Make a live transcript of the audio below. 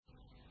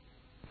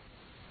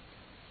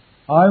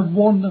I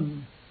warn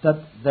them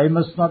that they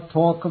must not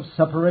talk of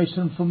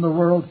separation from the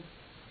world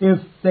if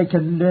they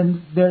can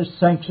lend their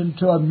sanction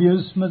to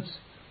amusements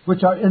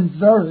which are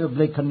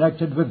invariably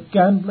connected with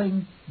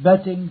gambling,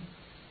 betting,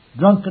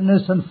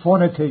 drunkenness, and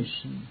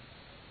fornication.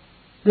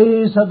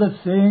 These are the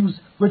things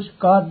which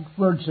God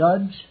will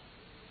judge.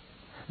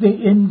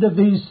 The end of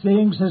these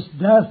things is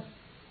death.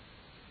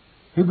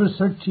 Hebrews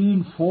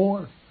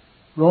 13:4,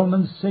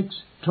 Romans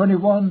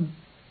 6:21.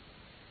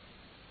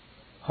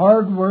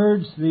 Hard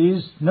words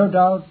these, no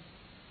doubt,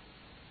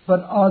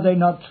 but are they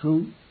not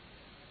true?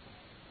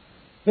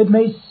 It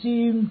may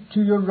seem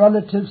to your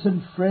relatives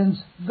and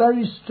friends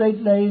very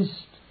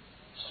straight-laced,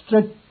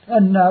 strict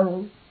and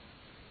narrow,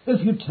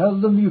 if you tell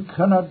them you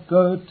cannot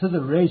go to the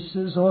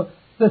races or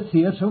the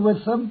theatre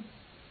with them.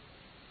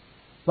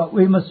 But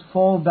we must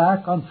fall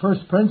back on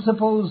first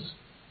principles.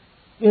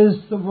 Is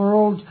the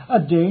world a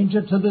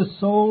danger to the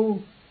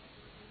soul,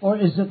 or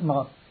is it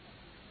not?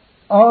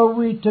 Are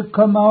we to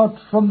come out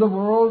from the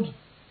world,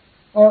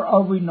 or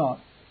are we not?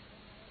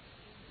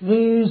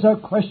 These are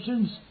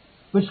questions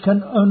which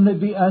can only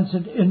be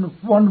answered in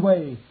one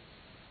way.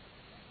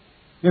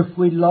 If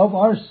we love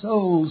our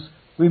souls,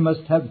 we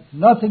must have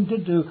nothing to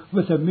do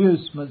with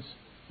amusements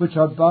which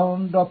are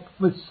bound up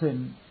with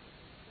sin.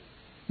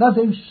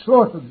 Nothing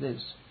short of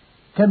this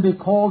can be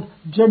called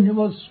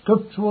genuine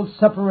scriptural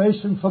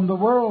separation from the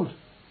world.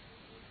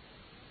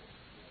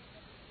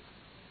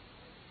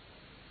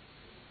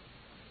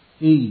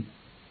 He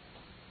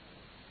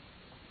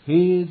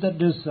that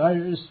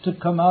desires to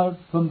come out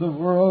from the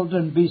world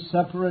and be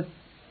separate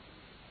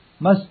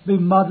must be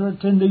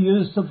moderate in the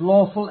use of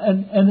lawful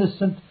and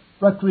innocent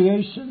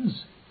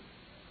recreations.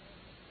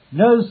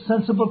 No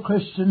sensible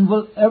Christian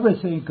will ever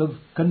think of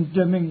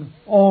condemning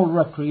all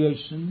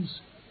recreations.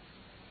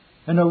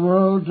 In a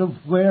world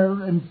of wear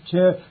and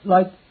tear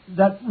like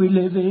that we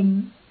live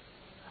in,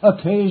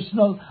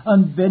 occasional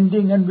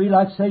unbending and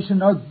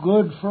relaxation are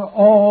good for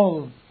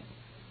all.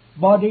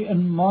 Body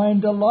and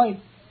mind alike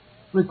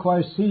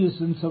require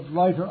seasons of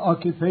lighter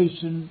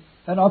occupation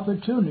and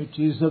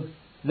opportunities of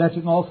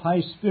letting off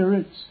high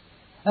spirits,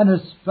 and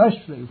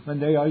especially when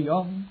they are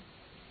young.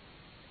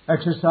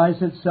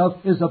 Exercise itself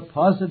is a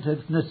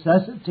positive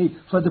necessity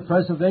for the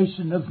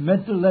preservation of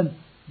mental and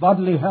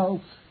bodily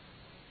health.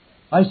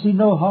 I see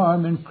no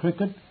harm in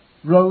cricket,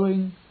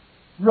 rowing,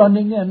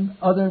 running, and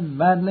other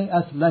manly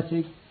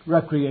athletic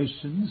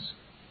recreations.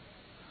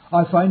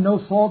 I find no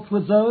fault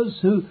with those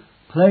who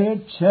play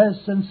at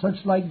chess and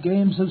such like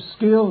games of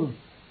skill.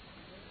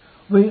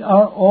 We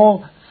are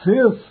all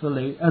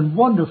fearfully and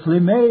wonderfully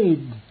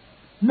made.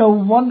 No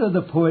wonder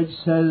the poet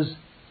says,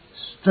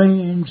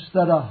 "Strange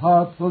that a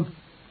harp of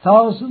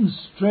 1,000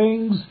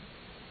 strings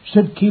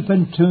should keep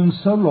in tune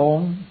so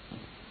long."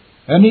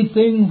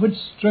 Anything which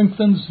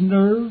strengthens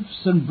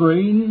nerves and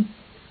brain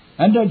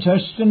and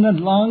digestion and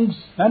lungs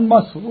and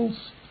muscles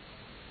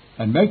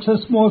and makes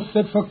us more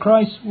fit for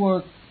Christ's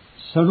work,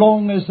 so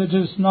long as it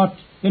is not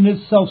in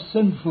itself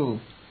sinful,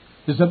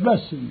 is a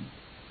blessing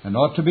and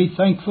ought to be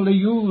thankfully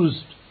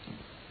used.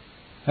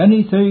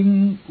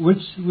 Anything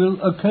which will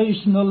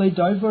occasionally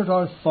divert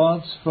our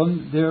thoughts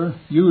from their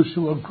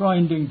usual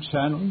grinding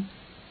channel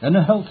in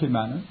a healthy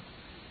manner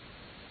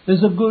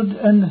is a good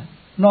and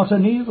not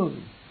an evil.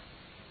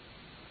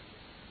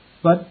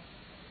 But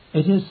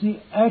it is the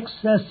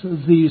excess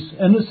of these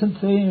innocent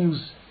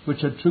things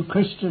which a true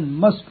Christian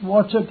must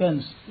watch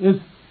against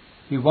if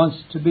he wants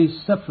to be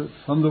separate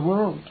from the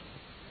world.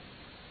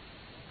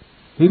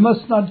 He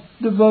must not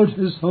devote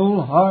his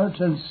whole heart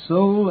and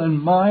soul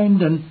and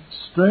mind and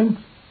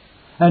strength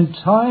and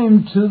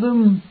time to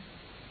them,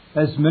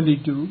 as many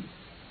do,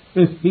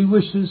 if he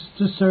wishes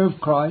to serve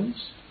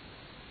Christ.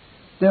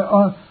 There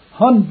are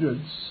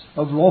hundreds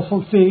of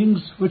lawful things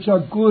which are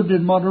good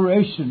in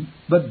moderation,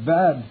 but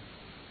bad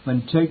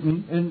when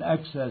taken in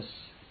excess.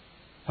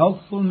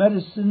 Healthful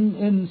medicine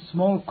in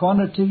small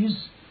quantities,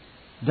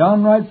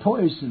 downright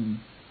poison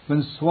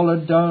when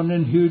swallowed down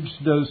in huge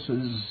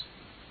doses.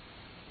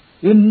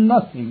 In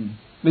nothing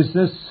is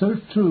this so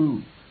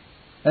true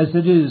as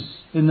it is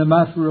in the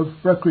matter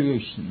of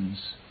recreations.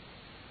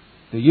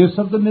 The use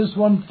of them is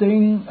one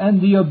thing, and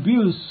the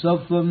abuse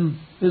of them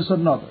is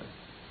another.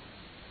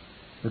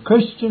 The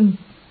Christian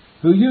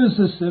who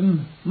uses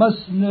them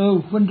must know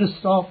when to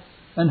stop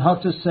and how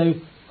to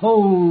say,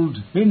 "Hold,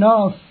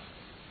 enough."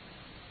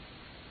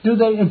 Do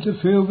they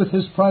interfere with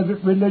his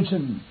private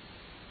religion?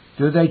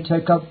 Do they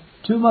take up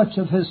too much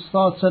of his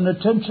thoughts and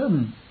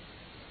attention?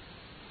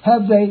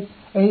 Have they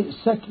a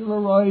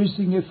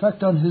secularizing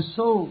effect on his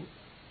soul?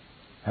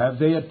 Have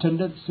they a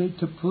tendency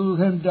to pull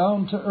him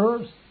down to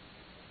earth?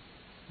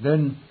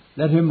 Then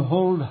let him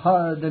hold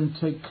hard and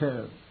take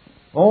care.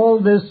 All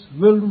this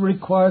will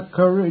require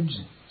courage,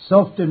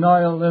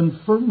 self-denial, and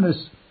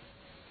firmness.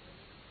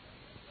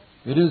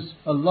 It is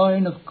a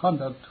line of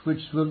conduct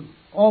which will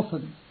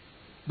often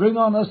bring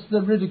on us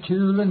the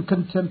ridicule and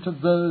contempt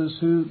of those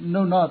who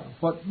know not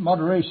what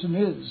moderation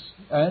is,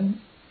 and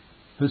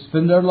who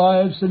spend their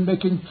lives in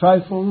making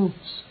trifles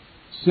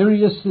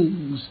serious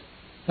things,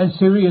 and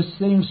serious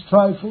things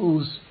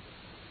trifles.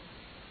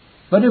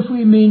 But if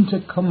we mean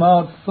to come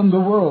out from the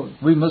world,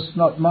 we must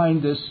not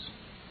mind this.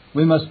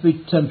 We must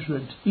be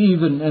temperate,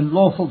 even in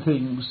lawful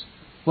things,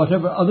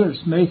 whatever others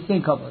may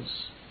think of us.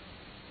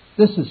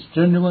 This is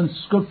genuine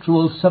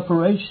scriptural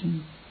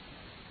separation.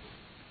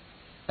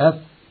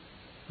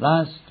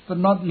 Last but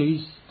not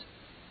least,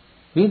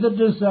 he that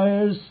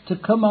desires to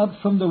come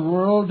out from the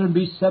world and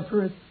be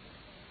separate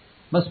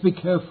must be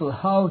careful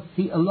how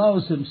he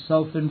allows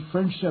himself in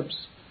friendships,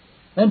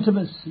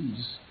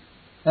 intimacies,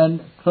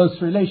 and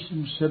close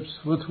relationships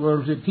with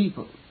worldly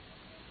people.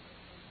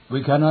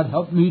 We cannot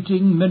help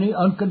meeting many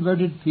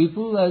unconverted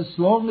people as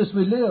long as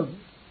we live.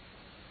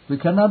 We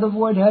cannot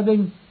avoid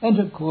having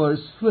intercourse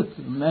with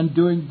them and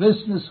doing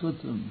business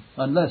with them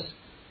unless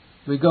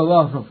we go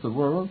out of the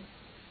world.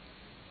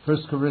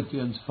 1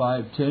 Corinthians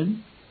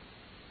 5:10.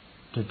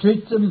 To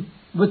treat them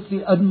with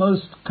the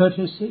utmost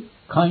courtesy,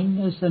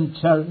 kindness, and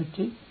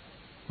charity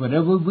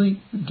whenever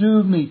we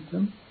do meet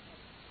them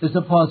is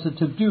a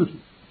positive duty.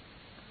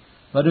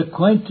 But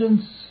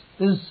acquaintance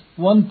is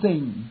one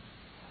thing,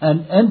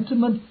 and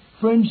intimate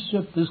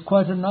friendship is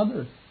quite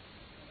another.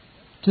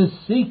 To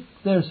seek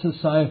their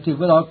society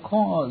without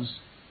cause,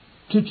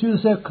 to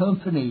choose their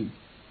company,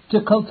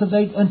 to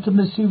cultivate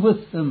intimacy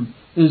with them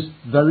is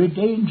very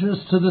dangerous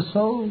to the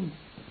soul.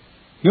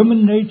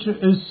 Human nature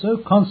is so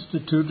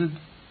constituted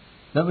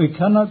that we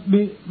cannot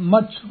be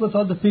much with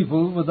other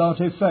people without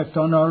effect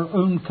on our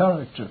own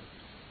character.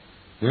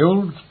 The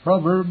old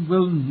proverb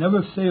will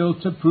never fail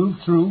to prove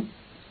true.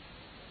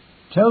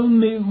 Tell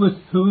me with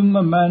whom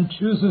a man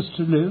chooses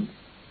to live,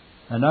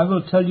 and I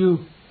will tell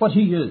you what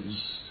he is.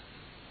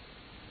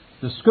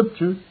 The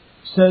Scripture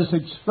says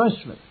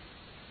expressly,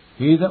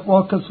 He that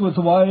walketh with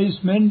wise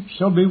men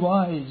shall be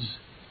wise,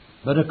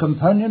 but a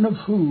companion of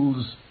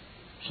fools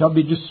shall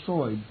be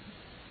destroyed.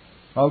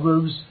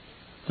 Proverbs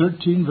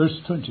 13 verse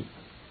 20.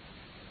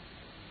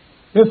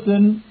 If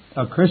then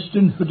a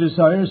Christian who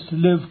desires to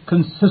live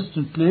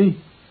consistently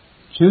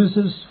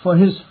chooses for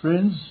his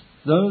friends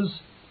those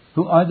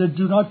who either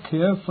do not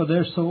care for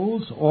their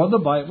souls or the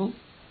Bible,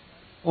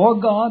 or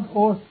God,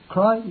 or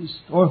Christ,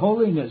 or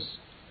holiness,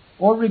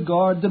 or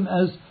regard them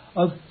as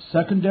of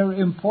secondary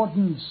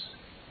importance,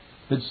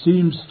 it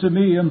seems to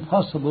me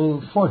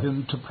impossible for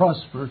him to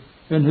prosper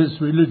in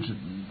his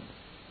religion.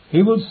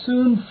 He will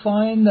soon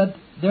find that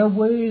their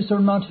ways are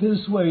not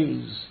his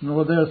ways,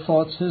 nor their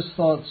thoughts his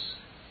thoughts,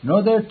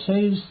 nor their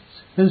tastes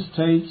his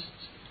tastes,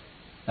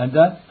 and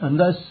that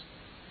unless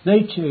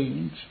they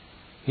change,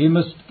 he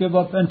must give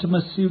up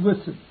intimacy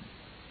with them.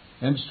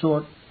 In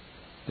short,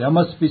 there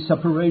must be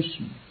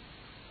separation.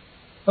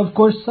 Of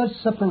course, such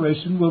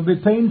separation will be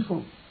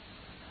painful.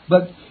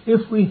 But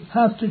if we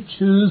have to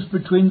choose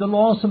between the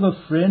loss of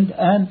a friend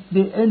and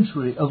the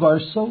injury of our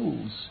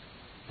souls,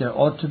 there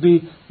ought to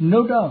be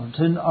no doubt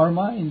in our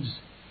minds.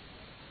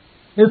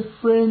 If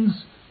friends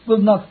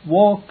will not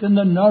walk in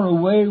the narrow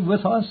way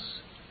with us,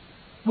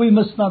 we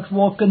must not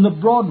walk in the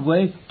broad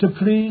way to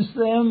please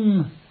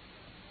them.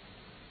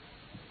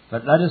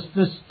 But let us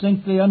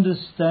distinctly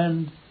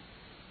understand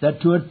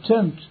that to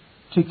attempt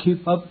to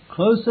keep up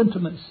close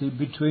intimacy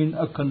between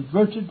a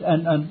converted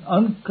and an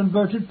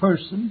unconverted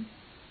person,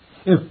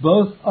 if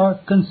both are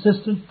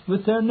consistent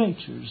with their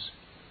natures,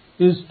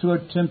 is to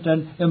attempt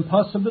an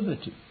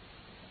impossibility.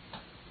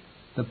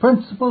 The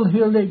principle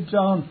here laid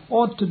down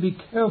ought to be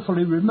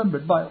carefully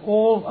remembered by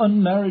all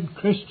unmarried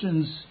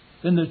Christians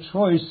in the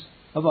choice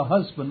of a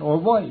husband or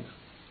wife.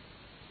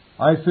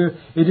 I fear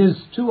it is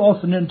too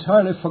often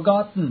entirely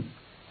forgotten.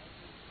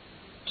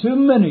 Too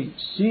many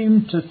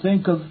seem to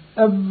think of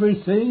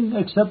everything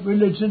except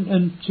religion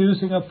in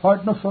choosing a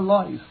partner for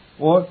life,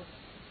 or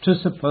to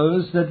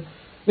suppose that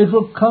it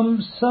will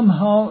come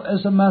somehow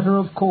as a matter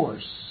of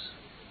course.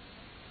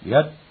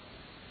 Yet,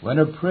 when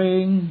a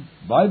praying,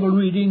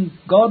 Bible-reading,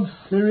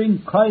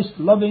 God-fearing,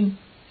 Christ-loving,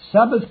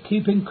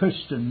 Sabbath-keeping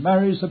Christian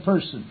marries a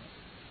person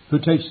who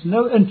takes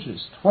no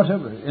interest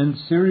whatever in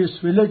serious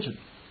religion,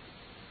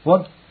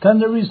 what can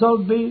the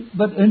result be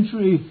but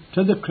injury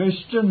to the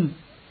Christian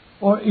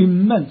or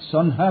immense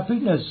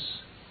unhappiness?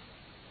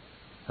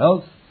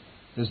 Health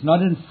is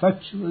not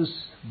infectious,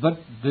 but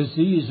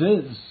disease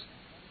is.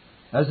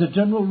 As a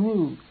general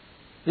rule,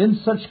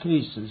 in such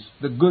cases,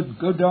 the good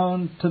go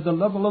down to the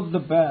level of the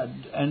bad,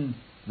 and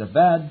the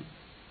bad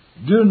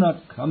do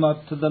not come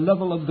up to the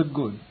level of the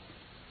good.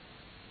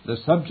 The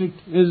subject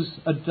is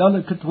a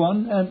delicate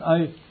one, and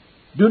I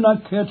do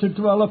not care to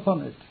dwell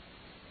upon it.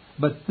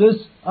 But this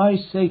I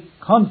say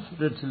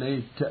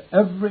confidently to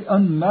every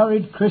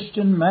unmarried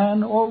Christian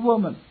man or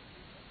woman.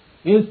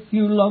 If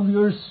you love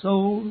your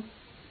soul,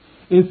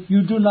 if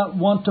you do not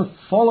want to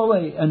fall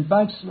away and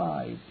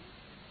backslide,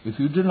 if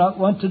you do not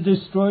want to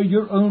destroy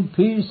your own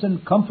peace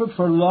and comfort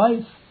for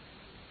life,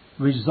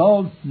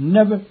 resolve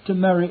never to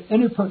marry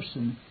any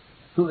person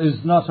who is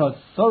not a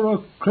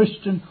thorough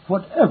Christian,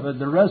 whatever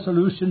the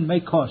resolution may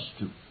cost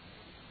you.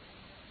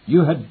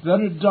 You had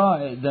better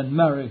die than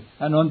marry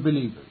an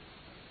unbeliever.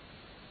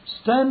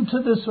 Stand to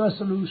this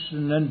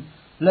resolution, and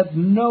let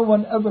no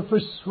one ever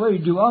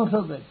persuade you out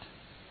of it.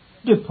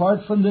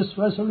 Depart from this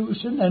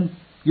resolution, and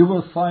you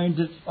will find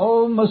it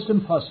almost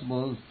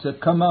impossible to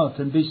come out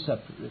and be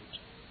separate.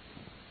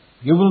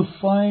 You will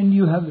find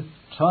you have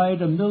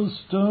tied a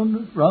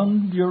millstone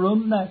round your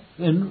own neck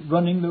in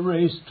running the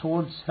race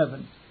towards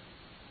heaven.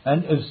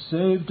 And if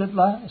saved at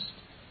last,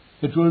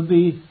 it will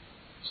be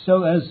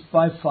so as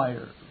by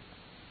fire.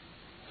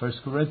 1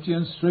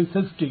 Corinthians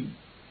 3:15.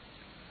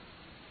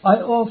 I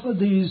offer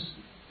these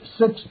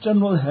 6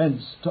 general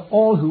hints to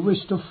all who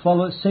wish to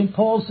follow St.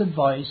 Paul's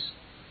advice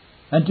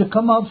and to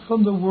come out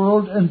from the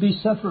world and be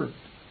separate.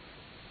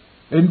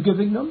 In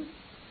giving them,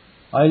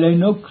 I lay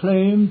no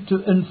claim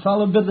to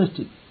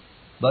infallibility,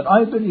 but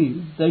I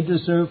believe they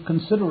deserve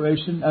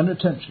consideration and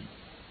attention.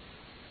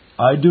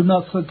 I do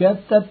not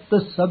forget that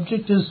the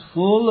subject is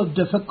full of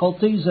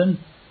difficulties and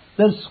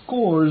that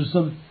scores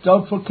of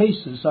doubtful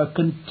cases are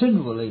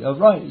continually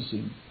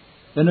arising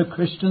in a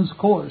Christian's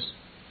course,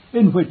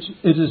 in which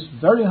it is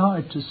very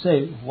hard to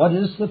say what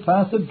is the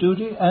path of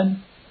duty and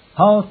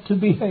how to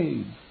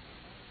behave.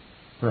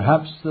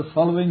 Perhaps the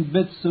following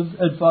bits of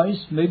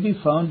advice may be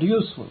found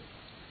useful.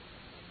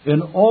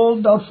 In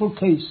all doubtful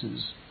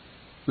cases,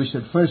 we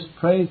should first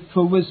pray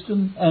for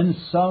wisdom and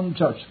sound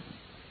judgment.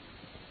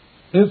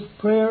 If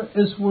prayer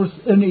is worth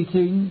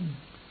anything,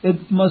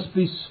 it must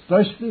be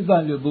specially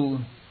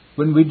valuable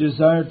when we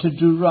desire to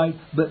do right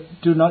but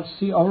do not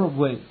see our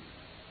way.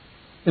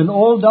 In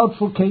all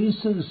doubtful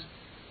cases,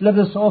 let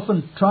us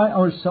often try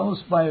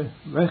ourselves by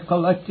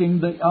recollecting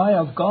the eye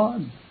of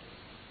God.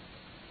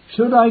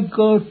 Should I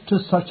go to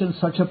such and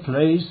such a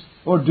place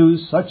or do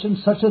such and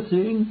such a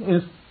thing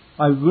if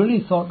I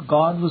really thought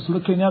God was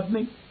looking at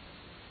me?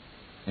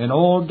 In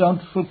all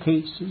doubtful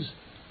cases,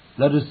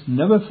 let us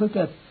never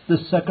forget the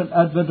second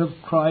advent of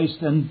Christ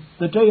and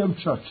the day of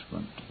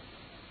judgment.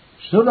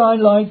 Should I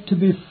like to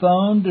be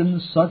found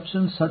in such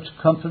and such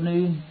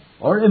company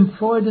or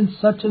employed in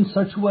such and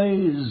such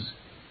ways?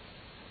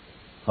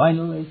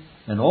 Finally,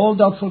 in all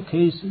doubtful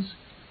cases,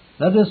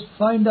 let us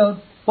find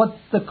out what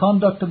the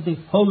conduct of the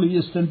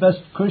holiest and best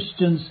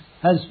Christians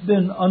has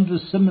been under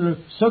similar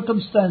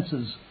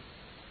circumstances.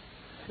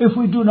 If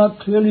we do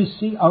not clearly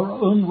see our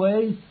own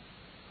way,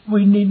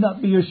 we need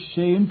not be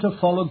ashamed to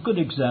follow good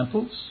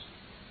examples.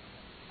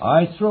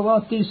 I throw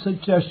out these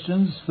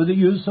suggestions for the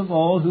use of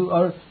all who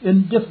are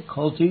in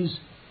difficulties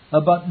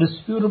about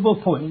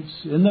disputable points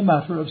in the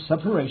matter of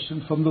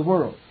separation from the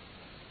world.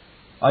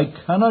 I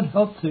cannot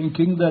help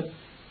thinking that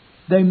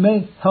they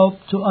may help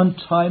to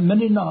untie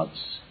many knots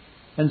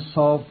and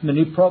solve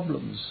many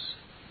problems.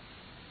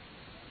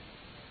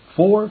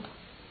 4.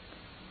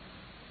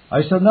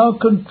 I shall now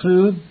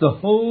conclude the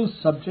whole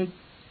subject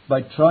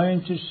by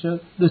trying to show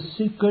the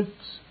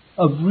secrets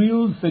of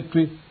real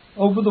victory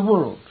over the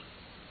world.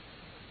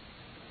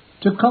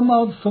 To come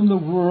out from the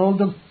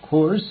world, of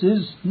course,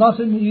 is not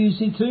an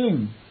easy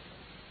thing.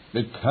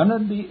 It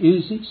cannot be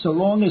easy so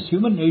long as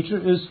human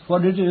nature is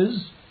what it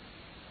is,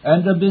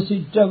 and a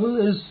busy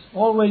devil is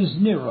always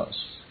near us.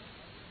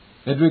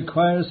 It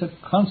requires a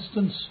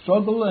constant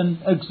struggle and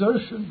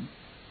exertion.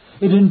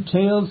 It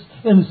entails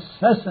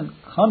incessant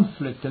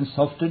conflict and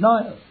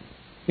self-denial.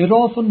 It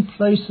often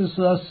places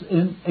us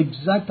in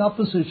exact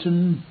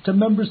opposition to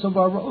members of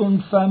our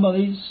own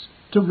families,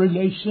 to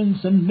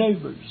relations and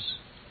neighbors.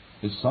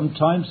 It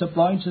sometimes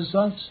obliges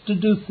us to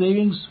do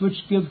things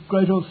which give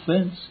great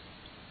offense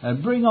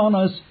and bring on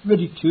us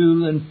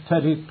ridicule and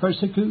petty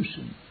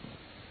persecution.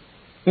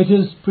 It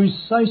is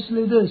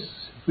precisely this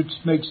which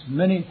makes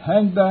many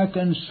hang back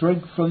and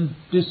shrink from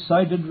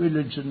decided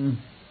religion.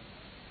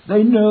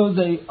 They know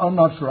they are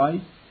not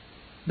right.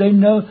 They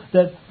know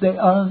that they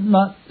are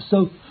not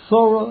so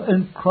thorough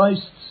in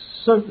Christ's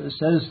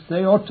service as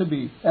they ought to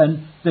be,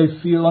 and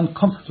they feel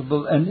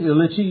uncomfortable and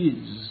ill at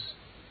ease.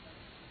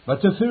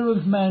 But the fear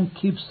of man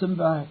keeps them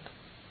back,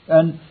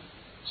 and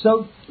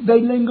so they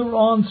linger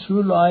on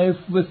through life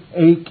with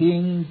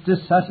aching,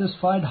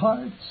 dissatisfied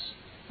hearts,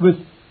 with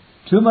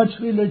too much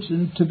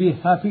religion to be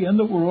happy in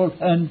the world,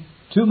 and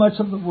too much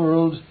of the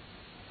world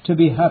to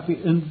be happy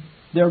in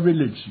their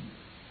religion.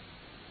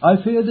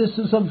 I fear this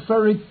is a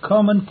very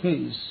common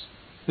case,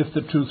 if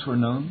the truth were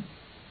known.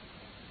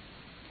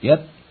 Yet,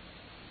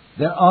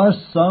 there are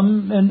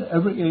some in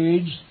every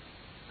age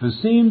who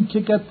seem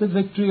to get the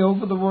victory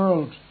over the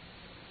world.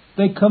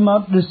 They come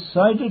out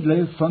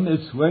decidedly from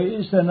its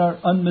ways and are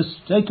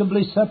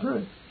unmistakably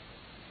separate.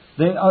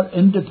 They are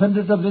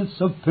independent of its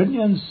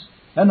opinions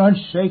and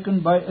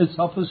unshaken by its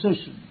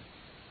opposition.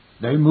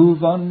 They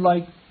move on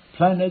like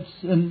planets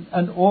in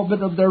an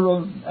orbit of their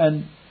own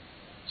and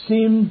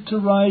seem to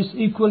rise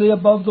equally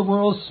above the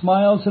world's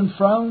smiles and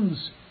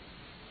frowns.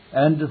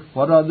 And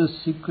what are the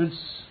secrets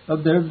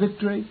of their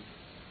victory?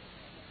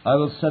 I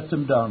will set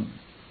them down.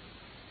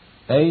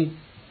 A.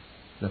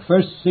 The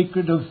first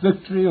secret of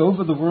victory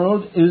over the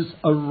world is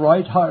a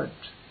right heart.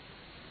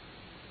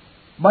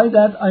 By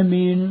that I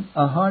mean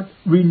a heart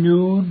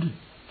renewed,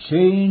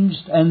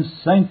 changed, and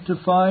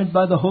sanctified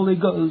by the Holy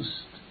Ghost.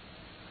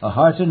 A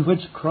heart in which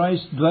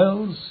Christ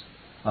dwells.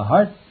 A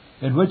heart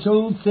in which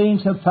old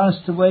things have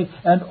passed away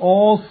and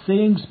all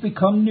things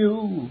become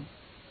new.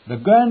 The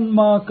grand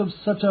mark of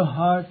such a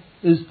heart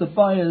is the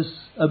bias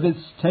of its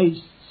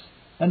tastes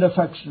and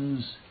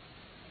affections.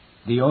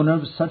 The owner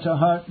of such a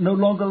heart no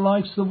longer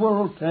likes the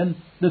world and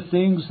the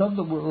things of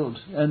the world,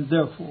 and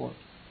therefore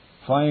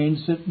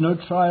finds it no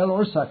trial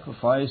or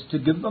sacrifice to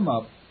give them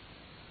up.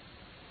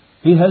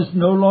 He has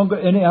no longer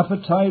any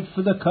appetite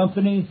for the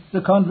company,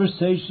 the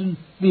conversation,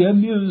 the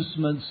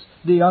amusements,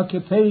 the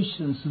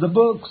occupations, the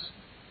books,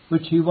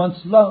 which he once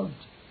loved,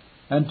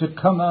 and to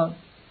come out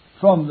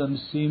from them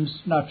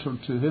seems natural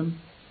to him.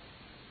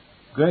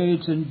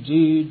 Great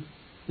indeed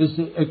is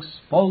the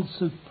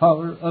expulsive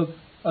power of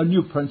a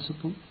new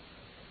principle.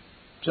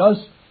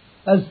 Just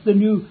as the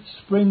new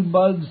spring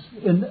buds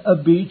in a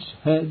beech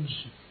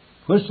hedge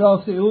push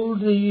off the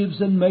old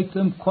leaves and make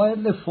them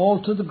quietly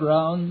fall to the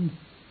ground,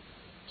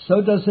 so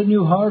does a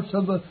new heart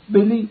of a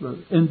believer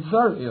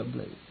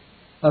invariably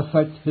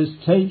affect his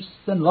tastes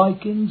and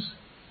likings,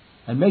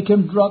 and make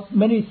him drop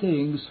many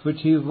things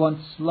which he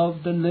once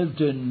loved and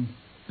lived in,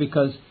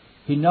 because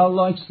he now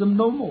likes them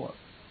no more.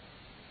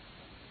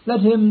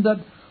 Let him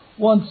that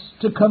wants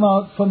to come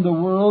out from the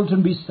world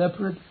and be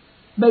separate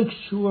make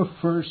sure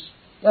first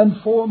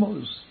and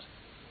foremost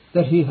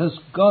that he has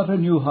got a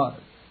new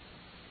heart.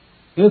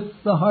 If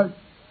the heart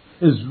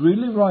is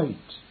really right,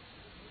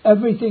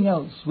 everything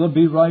else will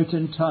be right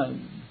in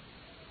time.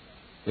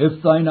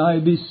 If thine eye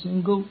be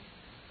single,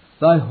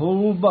 thy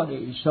whole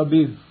body shall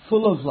be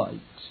full of light.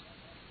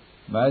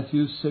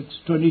 Matthew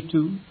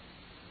 6:22.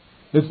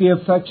 If the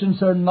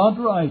affections are not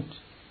right,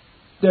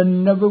 there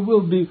never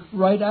will be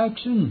right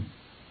action.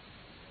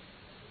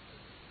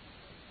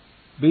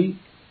 B.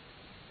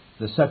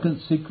 The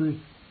second secret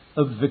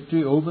of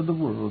victory over the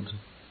world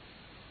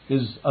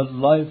is a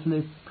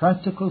lively,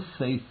 practical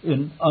faith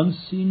in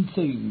unseen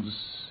things.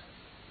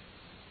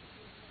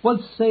 What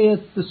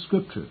saith the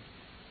Scripture?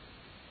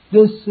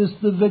 This is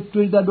the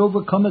victory that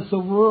overcometh the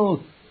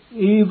world,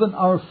 even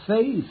our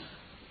faith.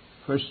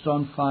 1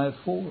 John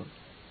 5:4.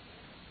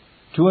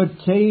 To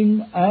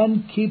attain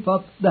and keep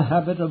up the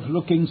habit of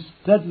looking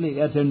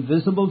steadily at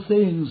invisible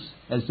things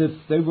as if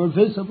they were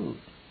visible.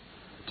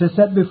 To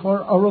set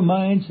before our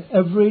minds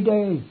every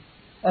day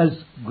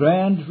as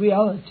grand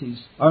realities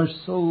our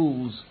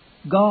souls,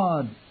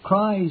 God,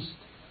 Christ,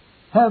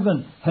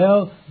 heaven,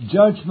 hell,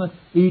 judgment,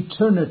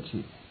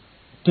 eternity.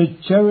 To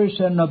cherish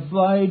an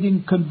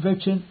abiding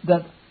conviction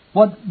that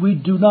what we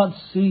do not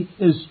see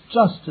is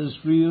just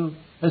as real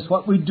as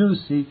what we do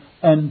see,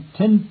 and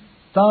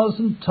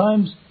 10,000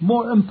 times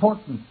more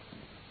important.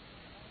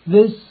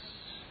 This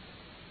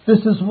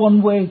is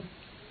one way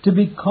to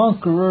be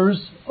conquerors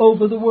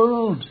over the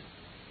world.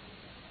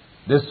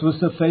 This was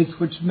the faith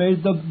which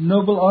made the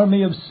noble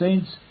army of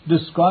saints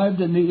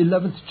described in the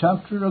 11th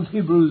chapter of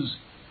Hebrews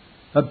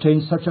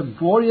obtain such a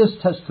glorious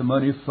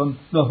testimony from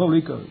the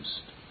Holy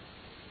Ghost.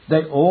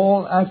 They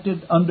all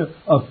acted under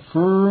a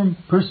firm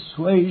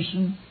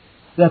persuasion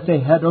that they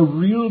had a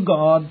real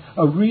God,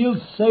 a real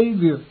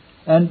Savior,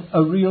 and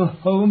a real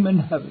home in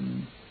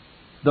heaven,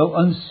 though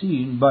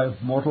unseen by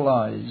mortal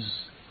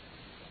eyes.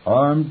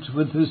 Armed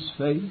with this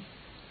faith,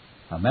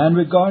 a man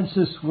regards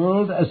this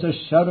world as a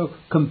shadow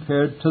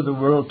compared to the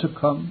world to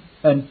come,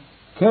 and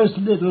cares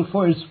little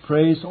for its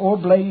praise or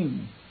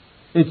blame,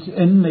 its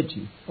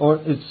enmity or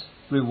its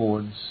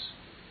rewards.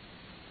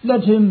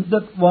 Let him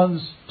that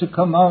wants to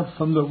come out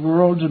from the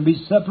world and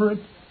be separate,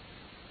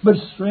 but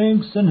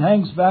shrinks and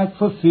hangs back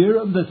for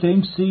fear of the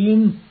things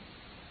seen,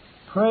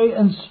 pray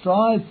and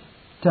strive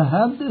to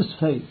have this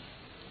faith.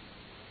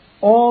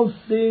 All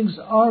things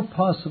are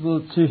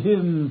possible to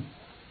him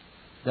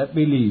that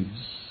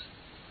believes.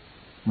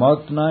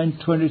 Mark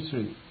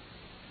 9:23.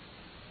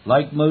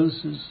 Like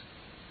Moses,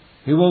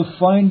 he will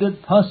find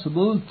it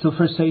possible to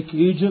forsake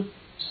Egypt,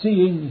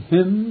 seeing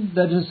him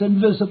that is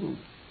invisible.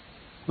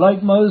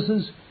 Like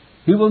Moses,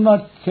 he will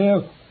not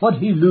care what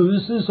he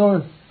loses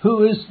or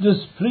who is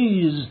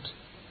displeased,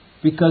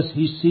 because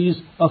he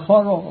sees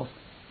afar off,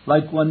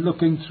 like one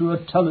looking through a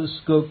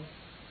telescope,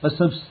 a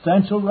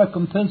substantial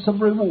recompense of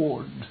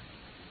reward.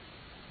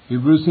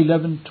 Hebrews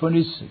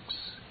 11:26.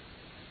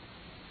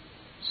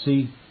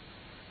 See,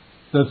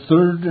 the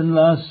third and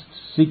last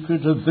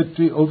secret of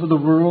victory over the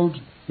world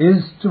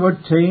is to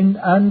attain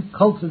and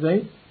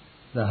cultivate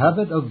the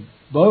habit of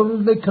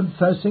boldly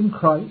confessing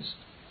Christ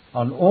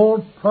on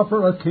all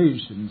proper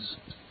occasions.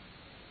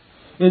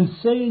 In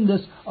saying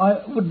this,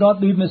 I would not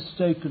be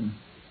mistaken.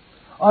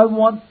 I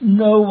want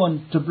no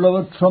one to blow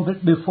a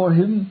trumpet before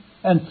him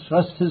and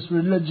thrust his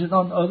religion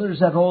on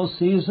others at all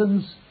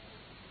seasons.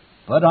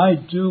 But I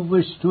do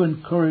wish to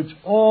encourage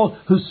all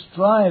who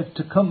strive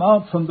to come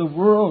out from the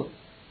world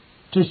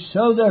to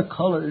show their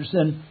colors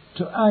and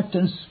to act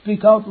and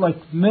speak out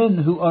like men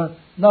who are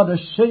not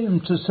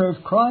ashamed to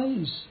serve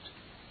Christ.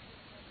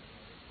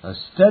 A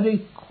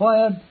steady,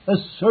 quiet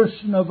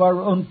assertion of our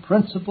own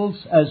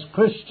principles as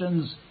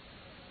Christians,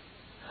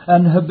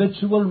 and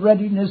habitual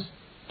readiness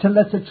to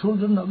let the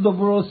children of the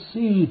world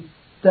see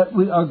that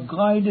we are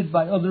guided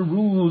by other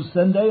rules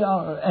than they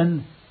are,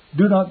 and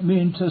do not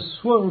mean to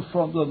swerve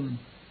from them.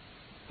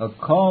 A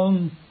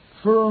calm,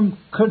 firm,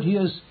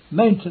 courteous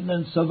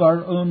maintenance of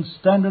our own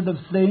standard of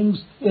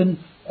things in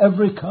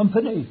every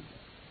company.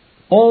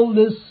 All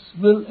this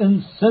will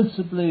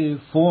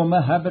insensibly form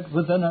a habit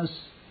within us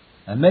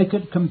and make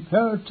it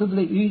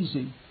comparatively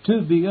easy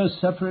to be a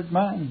separate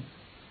man.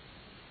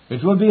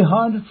 It will be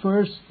hard at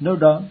first, no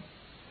doubt,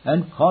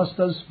 and cost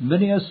us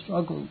many a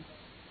struggle.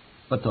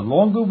 But the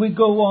longer we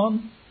go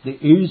on, the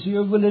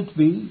easier will it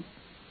be.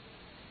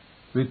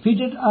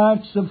 Repeated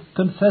acts of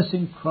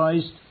confessing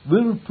Christ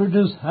will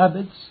produce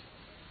habits.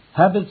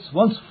 Habits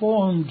once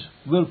formed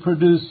will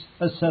produce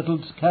a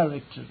settled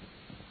character.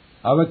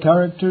 Our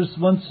characters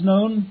once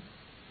known,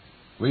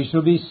 we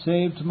shall be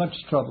saved much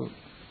trouble.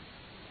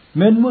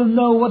 Men will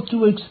know what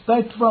to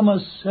expect from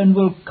us and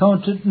will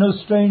count it no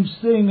strange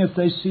thing if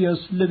they see us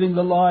living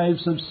the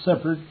lives of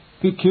separate,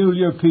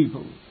 peculiar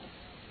people.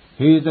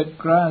 He that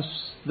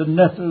grasps the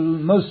nettle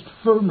most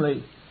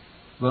firmly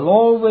will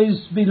always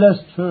be less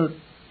hurt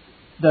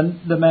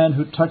than the man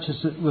who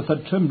touches it with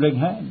a trembling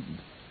hand.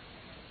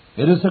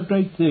 It is a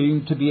great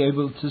thing to be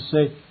able to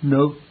say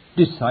no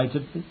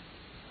decidedly,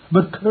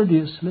 but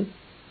courteously,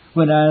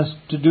 when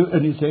asked to do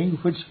anything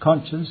which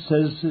conscience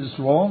says is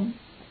wrong.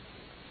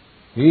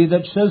 He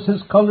that shows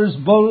his colours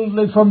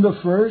boldly from the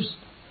first,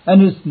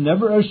 and is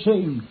never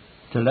ashamed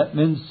to let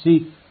men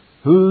see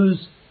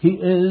whose he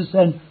is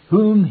and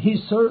whom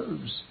he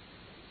serves,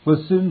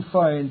 will soon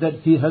find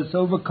that he has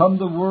overcome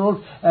the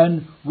world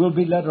and will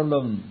be let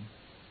alone.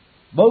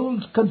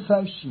 Bold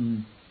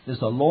confession is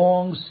a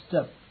long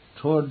step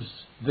towards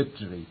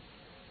victory.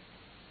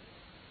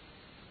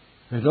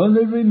 It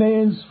only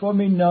remains for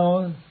me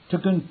now to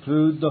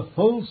conclude the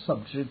whole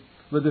subject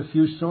with a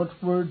few short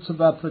words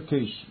of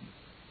application.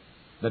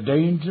 The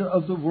danger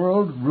of the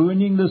world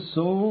ruining the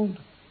soul,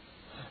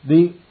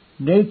 the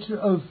nature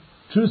of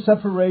true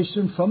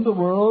separation from the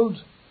world,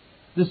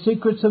 the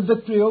secrets of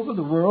victory over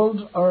the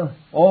world are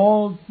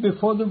all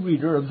before the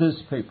reader of this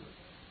paper.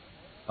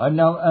 I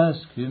now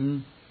ask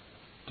him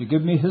to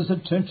give me his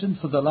attention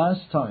for the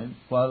last time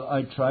while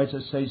I try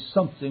to say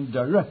something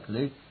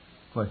directly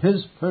for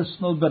his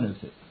personal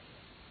benefit.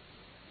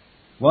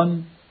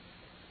 1.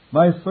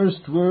 My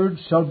first word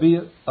shall be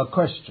a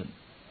question.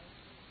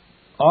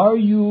 Are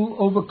you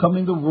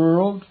overcoming the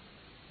world,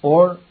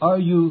 or are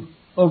you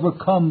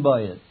overcome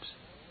by it?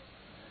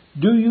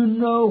 Do you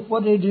know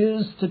what it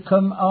is to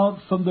come out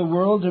from the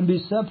world and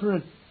be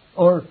separate,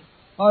 or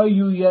are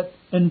you yet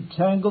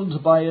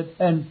entangled by it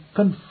and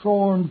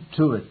conformed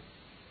to it?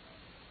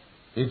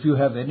 If you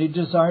have any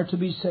desire to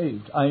be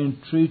saved, I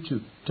entreat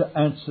you to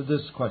answer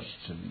this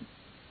question.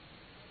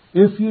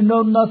 If you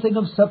know nothing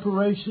of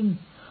separation,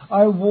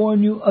 I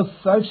warn you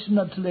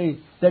affectionately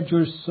that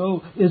your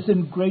soul is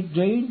in great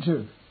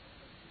danger.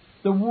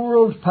 The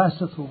world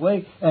passeth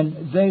away,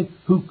 and they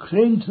who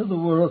cling to the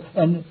world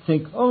and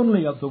think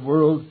only of the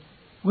world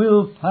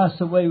will pass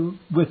away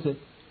with it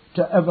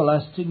to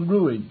everlasting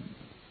ruin.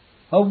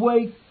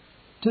 Awake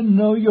to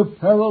know your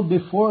peril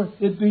before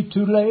it be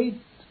too late.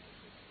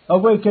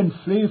 Awake and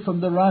flee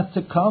from the wrath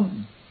to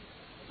come.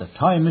 The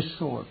time is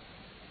short.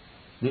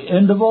 The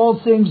end of all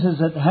things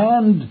is at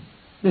hand.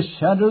 The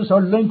shadows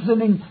are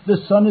lengthening. The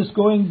sun is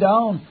going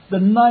down. The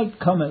night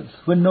cometh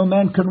when no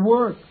man can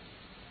work.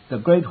 The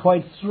great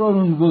white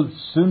throne will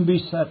soon be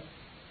set.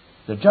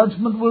 The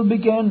judgment will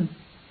begin.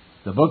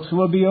 The books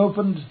will be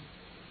opened.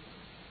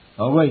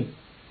 Awake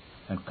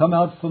and come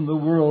out from the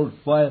world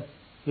while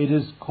it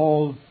is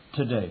called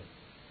today.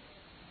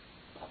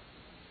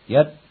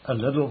 Yet a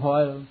little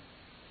while,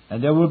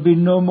 and there will be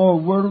no more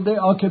worldly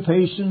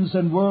occupations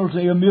and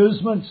worldly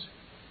amusements.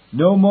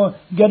 No more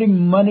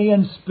getting money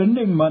and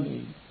spending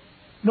money.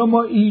 No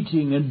more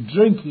eating and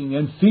drinking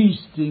and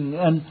feasting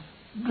and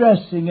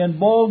dressing and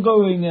ball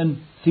going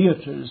and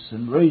theatres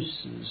and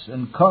races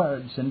and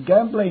cards and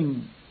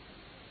gambling.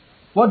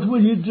 What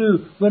will you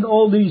do when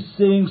all these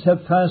things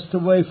have passed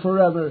away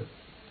forever?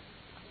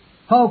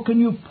 How can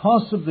you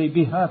possibly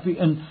be happy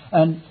in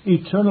an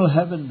eternal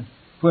heaven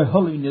where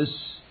holiness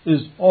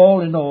is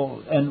all in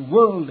all and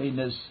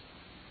worldliness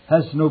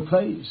has no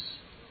place?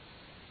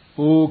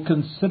 Oh,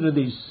 consider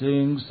these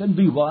things and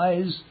be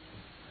wise.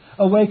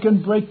 Awake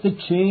and break the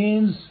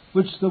chains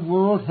which the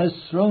world has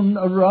thrown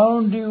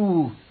around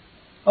you.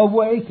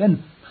 Awake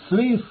and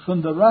flee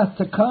from the wrath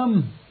to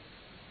come.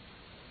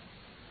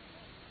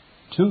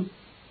 2.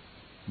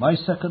 My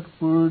second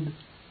word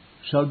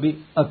shall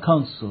be a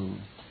counsel.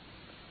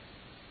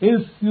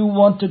 If you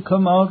want to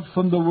come out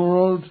from the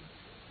world,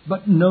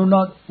 but know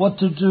not what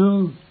to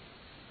do,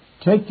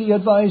 take the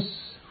advice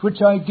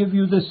which I give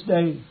you this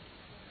day.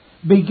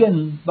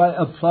 Begin by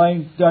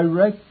applying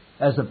direct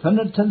as a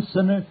penitent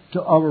sinner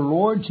to our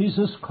Lord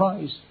Jesus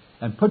Christ,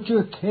 and put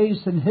your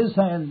case in His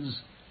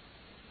hands.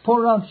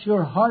 Pour out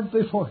your heart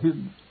before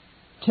Him.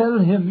 Tell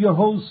Him your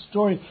whole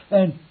story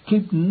and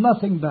keep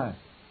nothing back.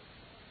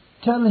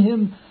 Tell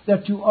Him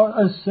that you are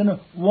a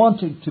sinner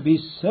wanting to be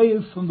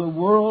saved from the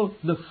world,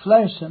 the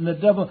flesh, and the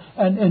devil,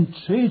 and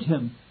entreat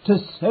Him to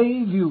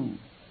save you.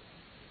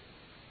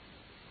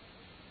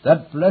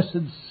 That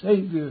blessed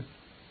Savior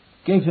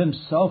gave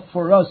Himself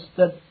for us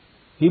that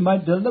He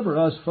might deliver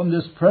us from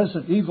this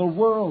present evil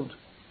world.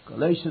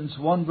 Galatians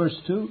 1 verse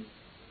 2.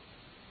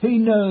 He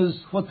knows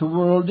what the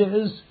world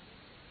is,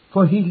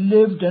 for He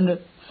lived in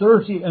it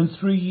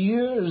 33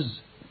 years.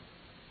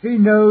 He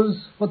knows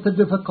what the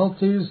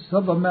difficulties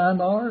of a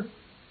man are,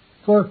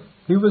 for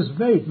He was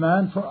made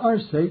man for our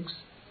sakes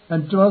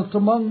and dwelt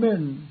among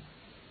men.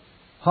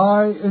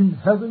 High in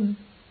heaven,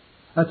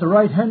 at the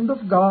right hand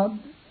of God,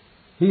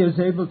 He is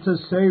able to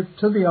save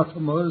to the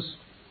uttermost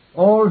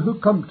all who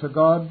come to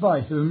God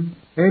by Him,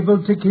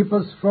 able to keep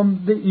us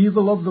from the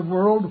evil of the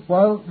world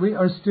while we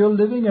are still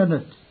living in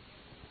it,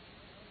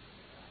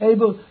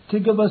 able to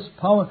give us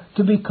power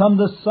to become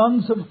the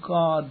sons of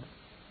God,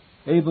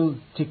 able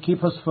to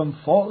keep us from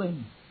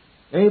falling,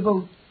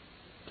 able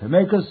to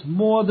make us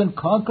more than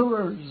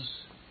conquerors.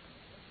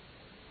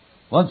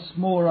 Once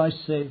more I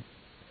say,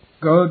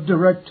 go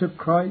direct to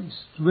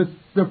Christ with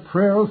the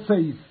prayer of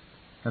faith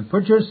and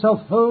put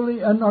yourself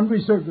wholly and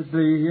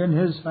unreservedly in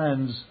His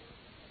hands.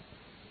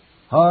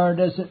 Hard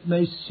as it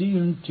may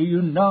seem to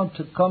you now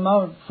to come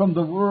out from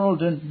the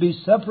world and be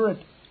separate,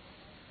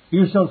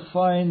 you shall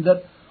find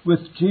that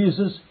with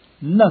Jesus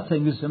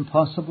nothing is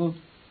impossible.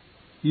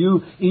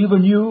 You,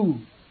 even you,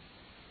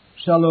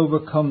 shall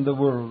overcome the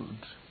world.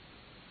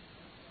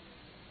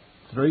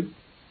 3.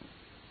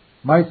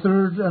 My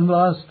third and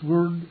last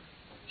word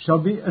shall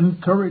be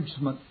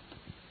encouragement.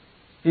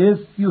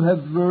 If you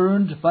have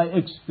learned by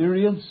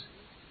experience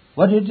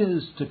what it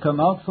is to come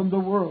out from the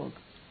world,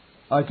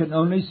 I can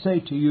only say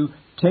to you,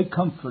 take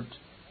comfort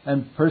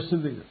and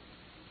persevere.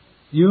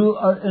 You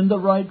are in the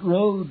right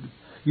road.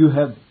 You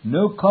have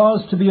no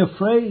cause to be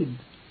afraid.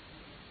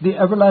 The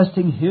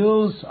everlasting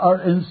hills are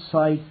in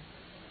sight.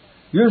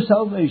 Your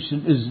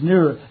salvation is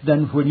nearer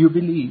than when you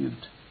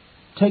believed.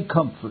 Take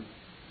comfort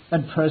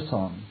and press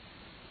on.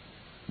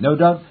 No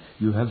doubt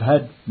you have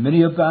had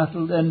many a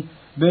battle and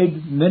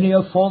made many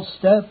a false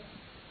step.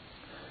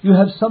 You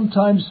have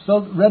sometimes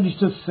felt ready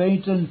to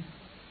faint and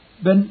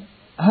been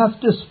half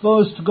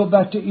disposed to go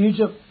back to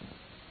Egypt.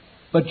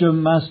 But your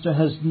Master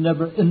has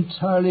never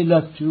entirely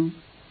left you,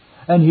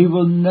 and He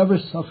will never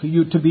suffer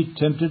you to be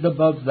tempted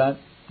above that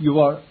you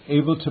are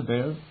able to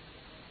bear.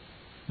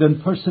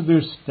 Then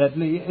persevere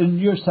steadily in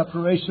your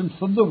separation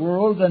from the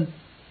world and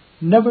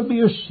never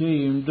be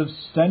ashamed of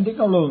standing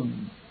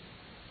alone.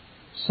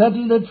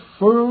 Settle it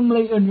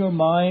firmly in your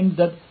mind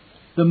that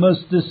the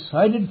most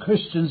decided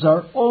Christians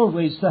are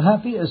always the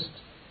happiest.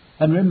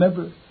 And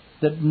remember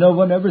that no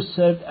one ever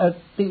said at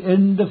the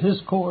end of his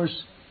course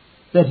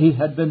that he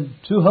had been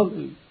too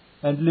holy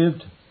and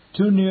lived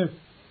too near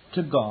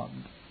to God.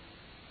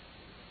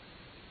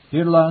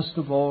 Here last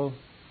of all,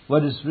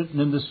 what is written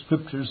in the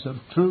Scriptures of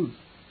truth.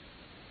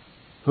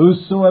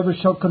 Whosoever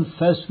shall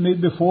confess me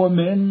before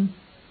men,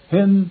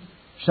 him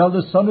shall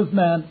the Son of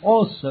Man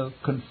also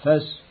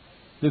confess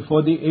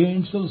before the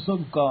angels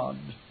of God.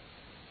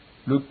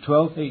 Luke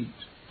 12:8.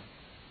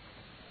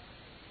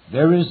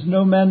 There is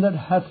no man that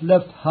hath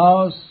left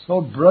house,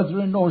 or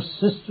brethren, or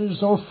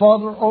sisters, or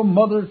father, or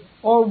mother,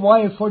 or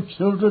wife, or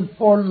children,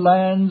 or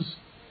lands,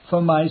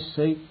 for my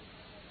sake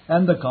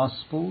and the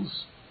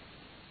gospel's,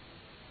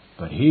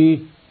 but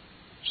he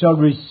shall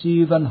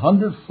receive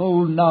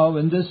 100-fold now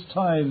in this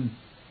time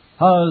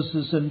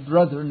houses and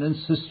brethren and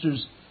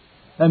sisters,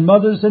 and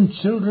mothers and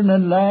children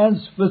and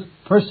lands with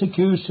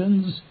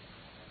persecutions,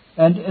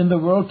 and in the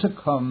world to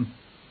come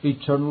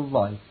eternal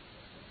life.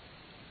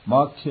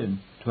 Mark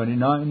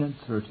 10:29 and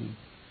 30.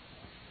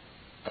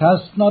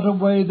 Cast not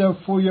away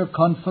therefore your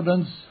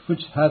confidence,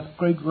 which hath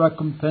great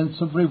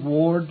recompense of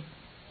reward.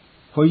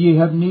 For ye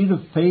have need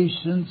of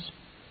patience,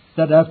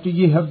 that after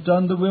ye have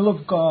done the will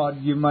of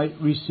God, ye might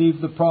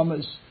receive the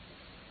promise.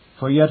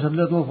 For yet a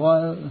little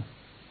while,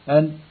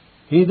 and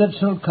he that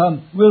shall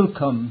come will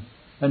come,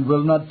 and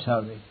will not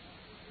tarry.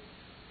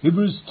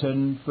 Hebrews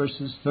 10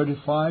 verses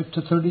 35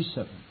 to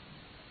 37.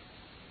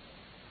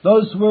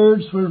 Those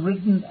words were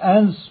written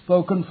and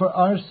spoken for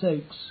our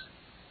sakes.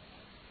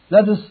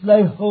 Let us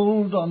lay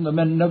hold on them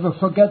and never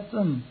forget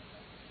them.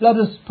 Let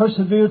us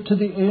persevere to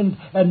the end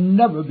and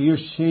never be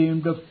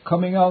ashamed of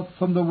coming out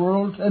from the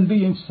world and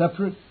being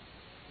separate.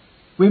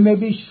 We may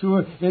be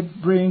sure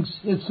it brings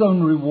its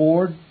own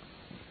reward.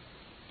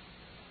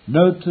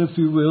 Note, if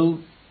you will,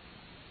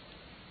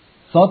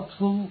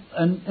 thoughtful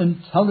and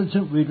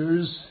intelligent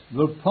readers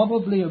will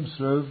probably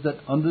observe that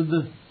under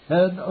the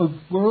head of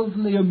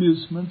worldly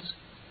amusements,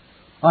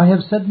 I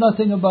have said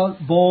nothing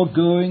about ball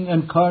going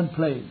and card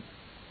playing.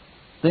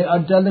 They are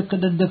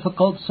delicate and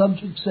difficult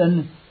subjects,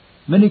 and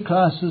many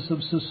classes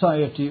of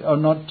society are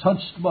not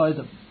touched by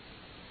them.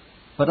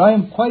 But I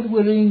am quite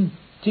willing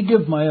to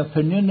give my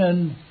opinion,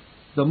 and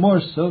the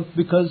more so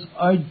because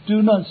I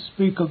do not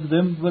speak of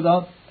them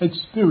without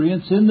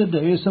experience in the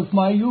days of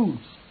my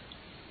youth.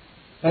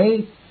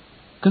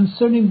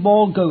 Concerning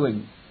ball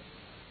going,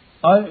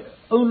 I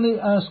only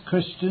ask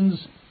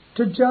Christians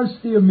to judge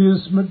the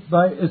amusement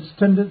by its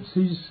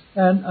tendencies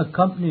and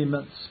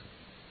accompaniments.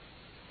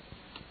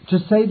 To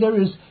say there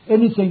is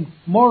anything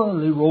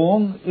morally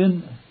wrong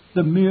in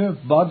the mere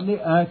bodily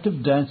act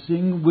of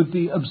dancing would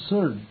be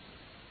absurd.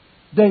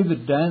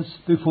 David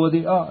danced before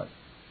the ark.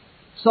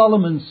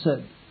 Solomon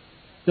said,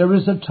 "There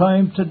is a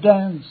time to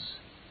dance."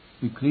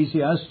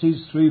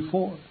 Ecclesiastes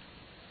 3:4.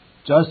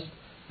 Just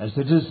as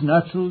it is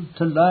natural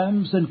to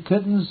lambs and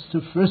kittens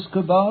to frisk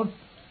about,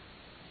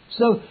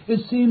 so it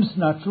seems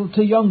natural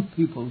to young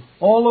people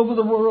all over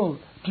the world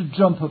to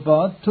jump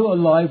about to a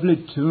lively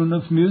tune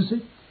of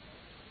music.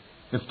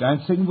 If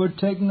dancing were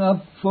taken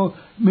up for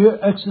mere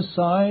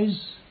exercise,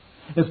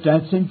 if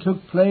dancing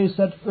took place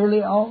at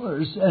early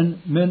hours and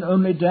men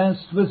only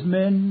danced with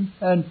men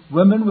and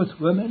women with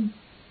women,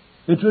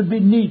 it would be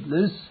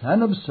needless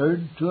and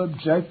absurd to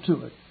object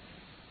to it.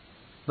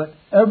 But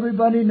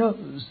everybody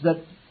knows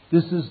that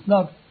this is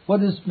not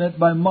what is meant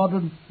by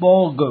modern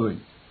ball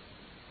going.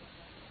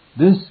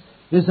 This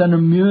is an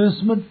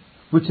amusement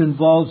which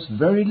involves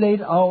very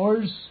late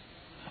hours,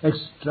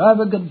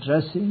 extravagant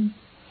dressing,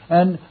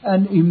 and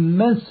an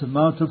immense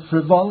amount of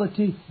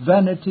frivolity,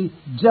 vanity,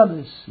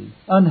 jealousy,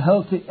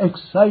 unhealthy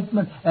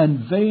excitement,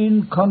 and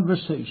vain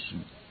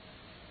conversation.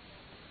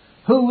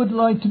 Who would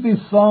like to be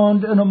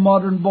found in a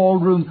modern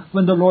ballroom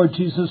when the Lord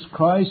Jesus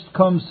Christ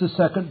comes the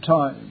second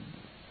time?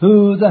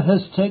 Who that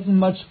has taken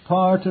much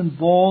part in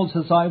balls,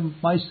 as I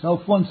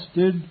myself once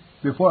did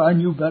before I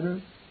knew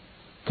better,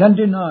 can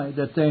deny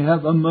that they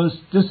have a most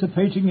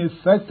dissipating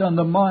effect on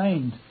the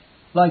mind,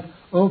 like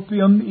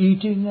opium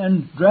eating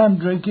and dram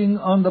drinking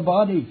on the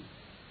body?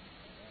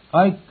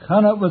 I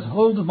cannot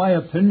withhold my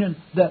opinion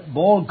that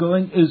ball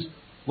going is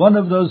one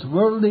of those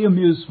worldly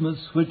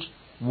amusements which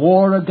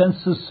war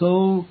against the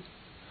soul,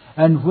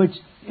 and which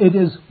it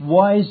is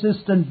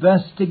wisest and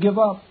best to give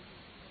up.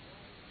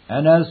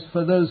 And as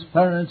for those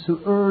parents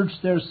who urge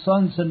their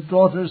sons and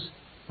daughters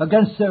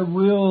against their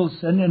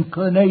wills and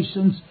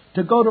inclinations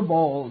to go to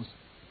balls,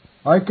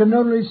 I can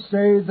only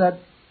say that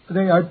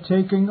they are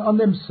taking on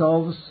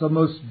themselves a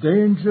most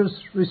dangerous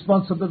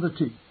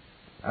responsibility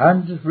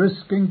and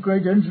risking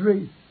great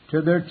injury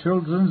to their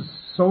children's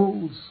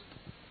souls.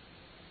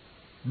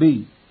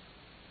 B.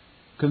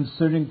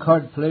 Concerning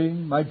card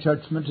playing, my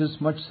judgment is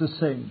much the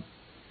same.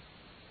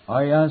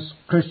 I ask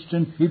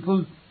Christian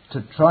people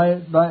to try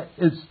it by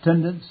its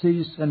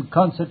tendencies and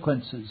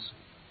consequences.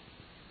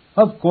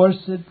 Of course,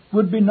 it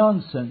would be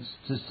nonsense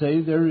to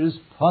say there is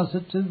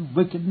positive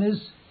wickedness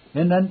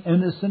in an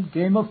innocent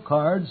game of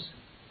cards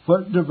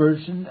for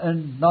diversion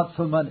and not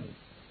for money.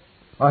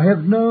 I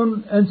have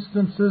known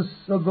instances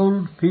of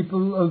old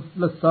people of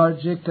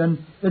lethargic and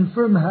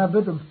infirm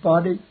habit of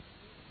body,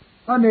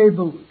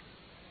 unable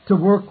to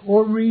work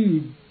or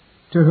read,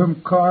 to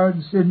whom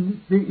cards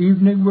in the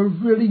evening were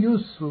really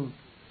useful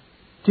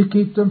to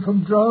keep them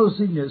from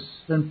drowsiness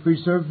and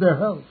preserve their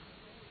health.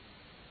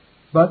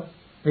 But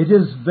it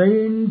is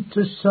vain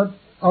to shut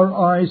our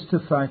eyes to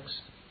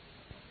facts.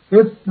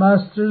 If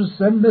masters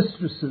and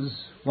mistresses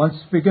once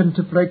begin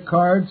to play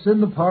cards in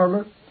the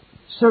parlor,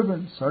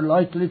 servants are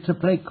likely to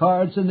play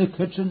cards in the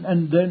kitchen,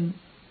 and then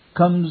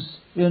comes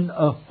in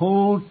a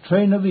whole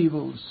train of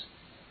evils.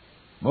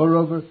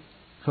 Moreover,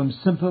 from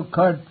simple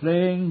card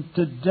playing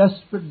to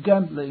desperate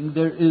gambling,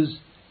 there is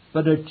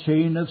but a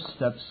chain of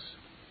steps.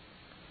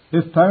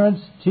 If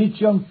parents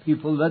teach young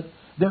people that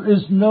there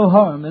is no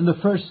harm in the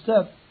first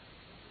step,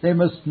 they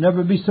must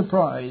never be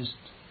surprised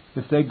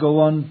if they go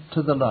on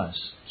to the last.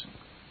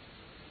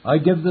 I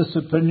give this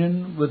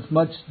opinion with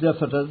much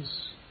diffidence.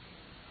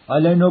 I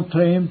lay no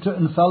claim to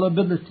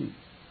infallibility.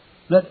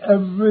 Let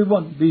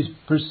everyone be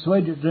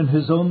persuaded in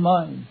his own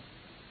mind.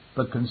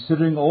 But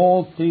considering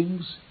all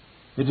things,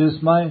 it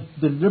is my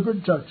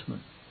deliberate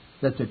judgment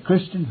that the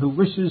Christian who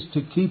wishes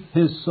to keep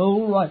his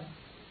soul right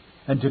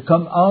and to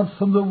come out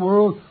from the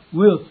world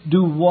will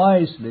do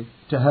wisely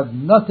to have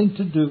nothing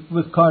to do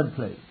with card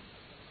play.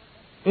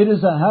 It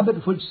is a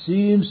habit which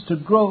seems to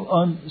grow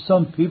on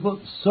some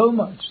people so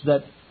much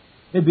that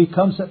it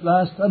becomes at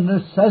last a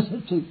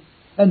necessity,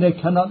 and they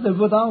cannot live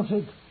without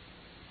it.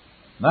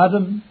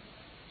 Madam,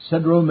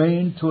 said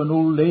Romaine to an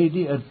old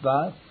lady at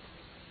Bath,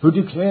 who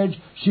declared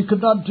she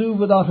could not do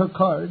without her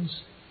cards,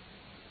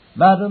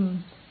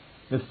 Madam,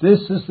 if this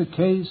is the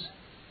case,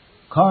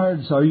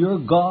 cards are your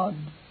God,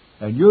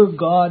 and your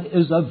God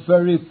is a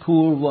very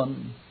poor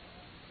one.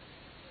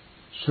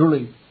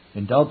 Surely,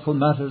 in doubtful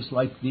matters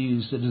like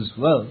these, it is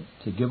well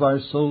to give our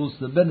souls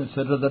the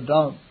benefit of the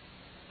doubt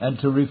and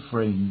to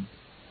refrain.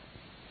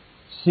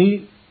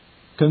 See,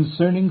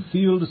 concerning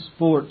field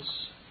sports,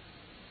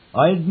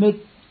 I admit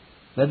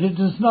that it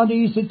is not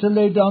easy to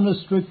lay down a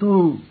strict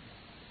rule.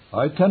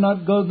 I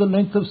cannot go the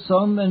length of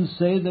some and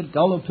say that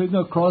galloping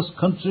across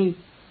country,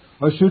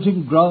 or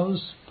shooting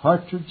grouse,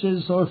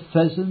 partridges, or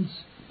pheasants,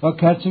 or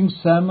catching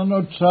salmon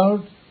or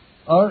trout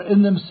are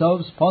in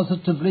themselves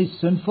positively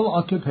sinful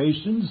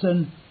occupations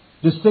and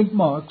distinct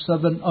marks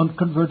of an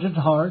unconverted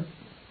heart.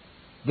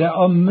 There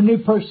are many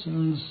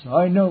persons,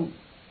 I know,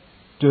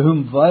 to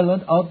whom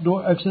violent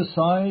outdoor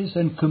exercise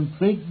and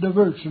complete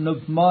diversion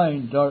of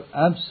mind are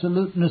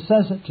absolute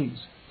necessities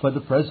for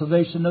the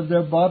preservation of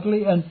their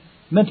bodily and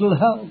mental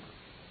health.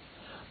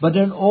 But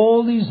in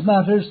all these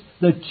matters,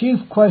 the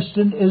chief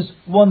question is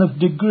one of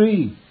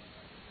degree.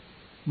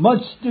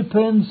 Much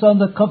depends on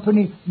the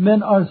company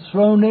men are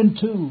thrown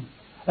into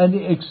and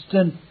the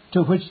extent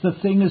to which the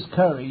thing is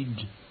carried.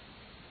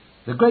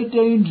 The great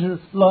danger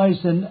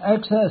lies in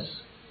excess.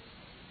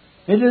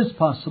 It is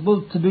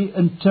possible to be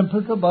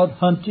intemperate about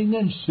hunting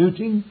and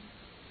shooting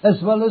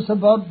as well as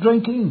about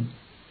drinking.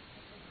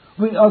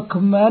 We are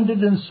commanded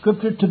in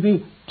Scripture to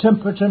be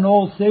temperate in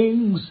all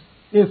things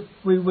if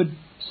we would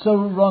so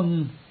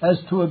run as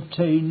to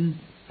obtain.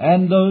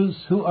 And those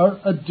who are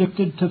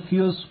addicted to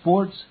field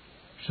sports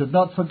should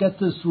not forget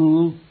this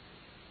rule.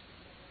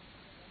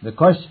 The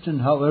question,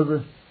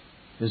 however,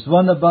 is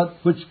one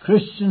about which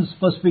Christians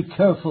must be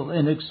careful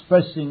in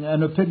expressing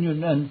an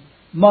opinion and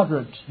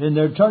moderate in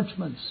their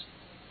judgments.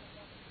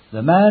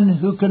 The man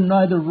who can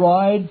neither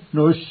ride,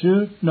 nor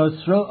shoot, nor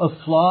throw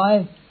a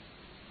fly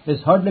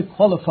is hardly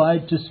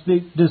qualified to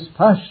speak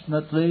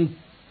dispassionately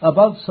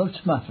about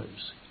such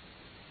matters.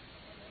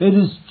 It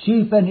is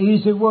cheap and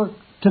easy work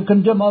to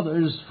condemn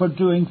others for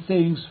doing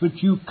things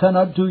which you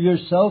cannot do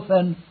yourself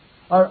and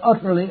are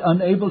utterly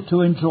unable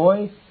to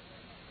enjoy.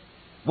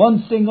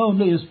 One thing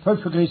only is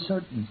perfectly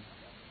certain.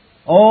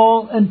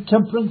 All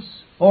intemperance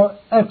or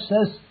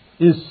excess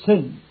is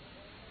sin.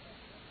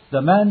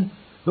 The man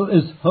who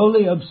is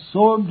wholly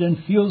absorbed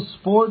in field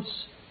sports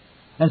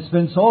and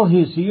spends all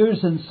his years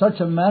in such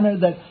a manner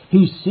that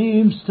he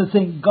seems to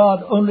think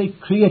God only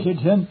created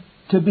him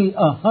to be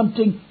a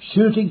hunting,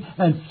 shooting,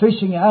 and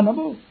fishing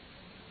animal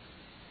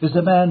is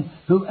a man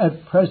who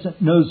at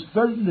present knows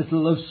very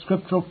little of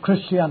scriptural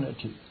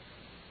Christianity.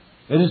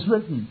 It is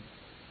written,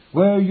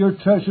 "Where your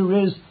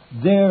treasure is,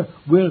 there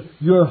will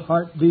your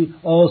heart be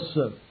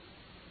also."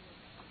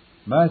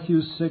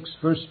 Matthew 6,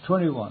 verse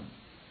 21.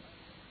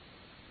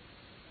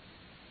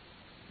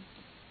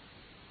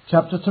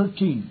 Chapter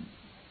 13.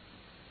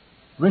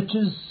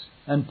 Riches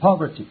and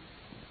Poverty.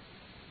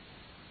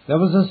 There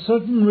was a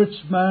certain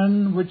rich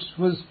man which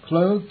was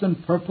clothed in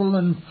purple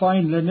and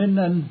fine linen,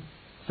 and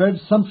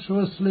fed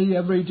sumptuously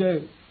every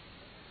day.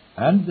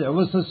 And there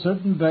was a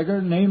certain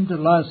beggar named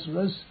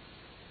Lazarus,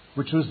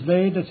 which was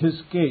laid at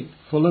his gate,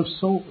 full of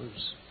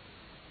sores,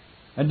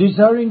 and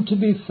desiring to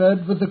be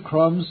fed with the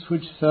crumbs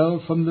which fell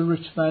from the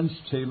rich man's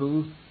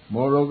table.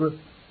 Moreover,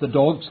 the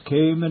dogs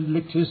came and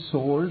licked his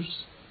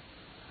sores.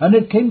 And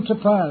it came to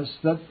pass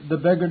that the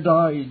beggar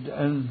died,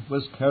 and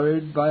was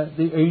carried by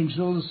the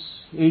angels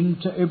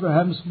into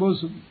Abraham's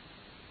bosom.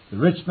 The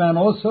rich man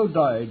also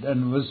died,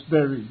 and was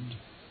buried.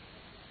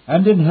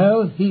 And in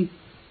hell he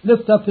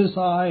lift up his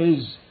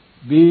eyes,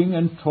 being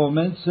in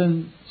torments,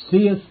 and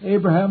seeth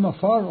Abraham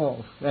afar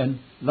off, and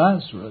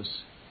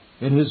Lazarus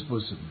in his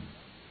bosom.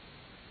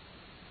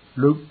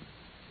 Luke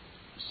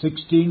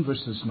 16,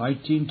 verses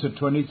 19 to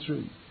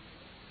 23.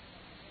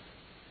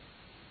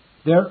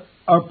 There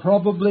are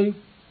probably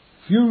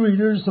few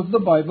readers of the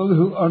Bible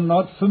who are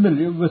not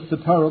familiar with the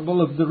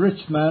parable of the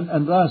rich man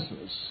and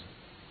Lazarus.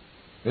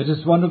 It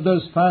is one of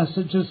those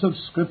passages of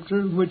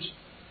Scripture which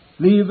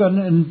leave an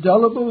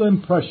indelible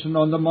impression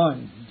on the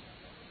mind.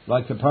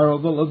 Like the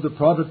parable of the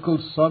prodigal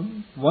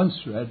son,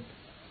 once read,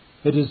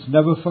 it is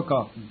never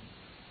forgotten.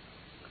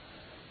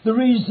 The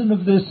reason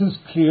of this is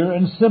clear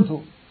and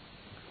simple.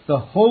 The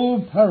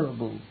whole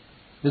parable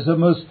is a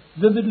most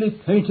vividly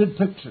painted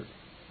picture.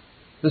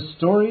 The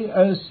story,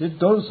 as it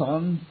goes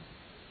on,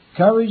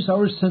 carries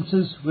our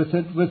senses with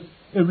it with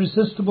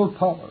irresistible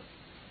power.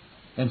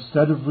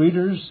 Instead of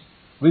readers,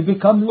 we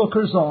become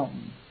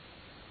lookers-on.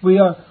 We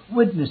are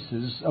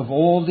witnesses of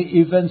all the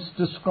events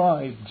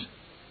described.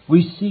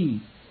 We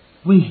see,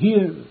 we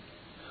hear,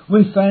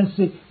 we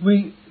fancy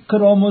we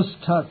could almost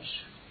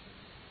touch.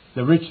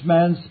 The rich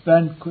man's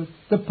banquet,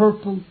 the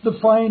purple, the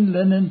fine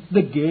linen,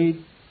 the gate,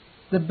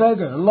 the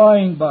beggar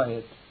lying by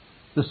it,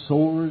 the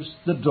sores,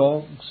 the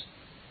dogs,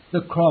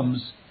 the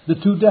crumbs, the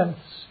two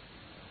deaths,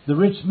 the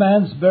rich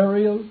man's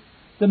burial,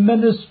 the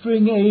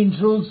ministering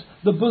angels,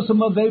 the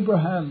bosom of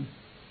Abraham,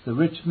 the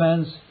rich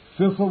man's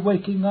fearful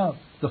waking up,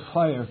 the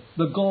fire,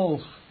 the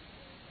gulf,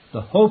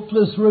 the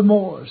hopeless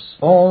remorse,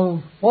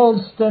 all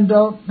stand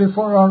out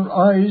before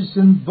our eyes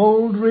in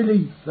bold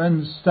relief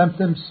and stamp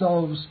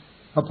themselves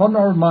upon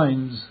our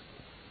minds.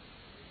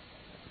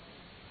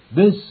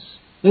 This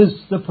is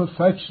the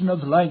perfection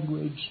of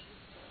language.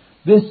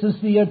 This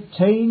is the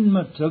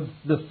attainment of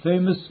the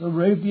famous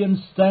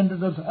Arabian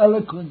standard of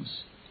eloquence.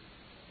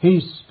 He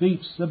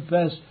speaks the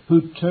best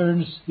who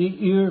turns the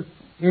ear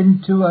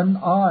into an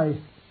eye.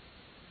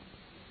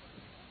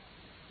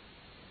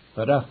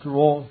 But after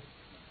all,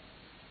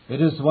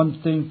 it is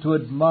one thing to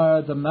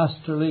admire the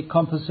masterly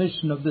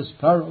composition of this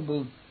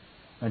parable,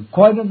 and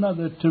quite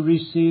another to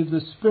receive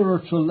the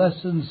spiritual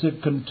lessons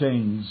it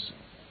contains.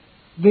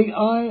 The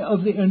eye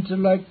of the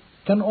intellect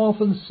can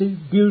often see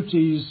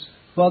beauties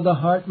while the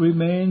heart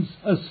remains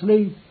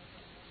asleep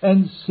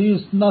and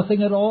sees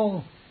nothing at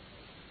all.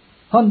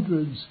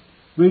 Hundreds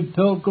read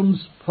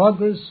Pilgrim's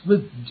Progress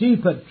with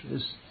deep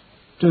interest,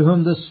 to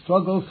whom the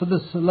struggle for the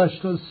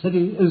celestial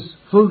city is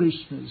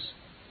foolishness.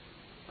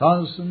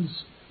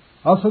 Thousands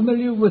are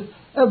familiar with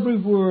every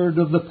word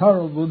of the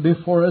parable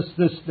before us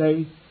this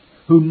day,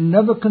 who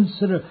never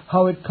consider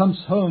how it comes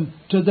home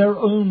to their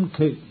own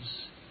case.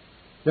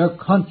 Their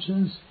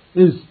conscience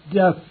is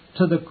deaf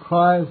to the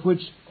cry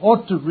which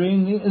ought to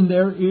ring in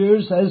their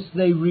ears as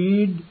they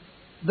read,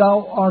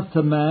 Thou art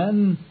the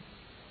man.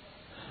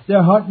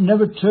 Their heart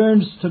never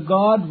turns to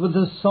God with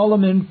a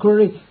solemn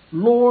inquiry,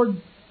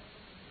 Lord,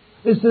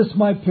 is this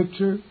my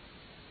picture?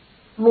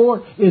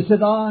 Lord, is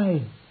it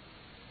I?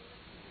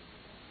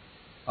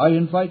 I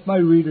invite my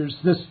readers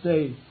this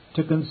day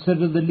to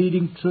consider the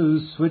leading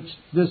truths which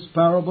this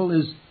parable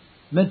is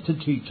meant to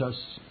teach us.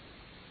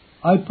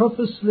 I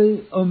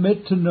purposely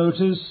omit to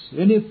notice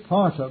any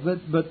part of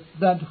it but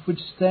that which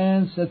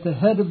stands at the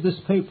head of this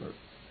paper.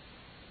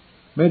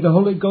 May the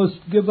Holy Ghost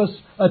give us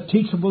a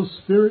teachable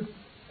spirit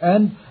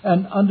and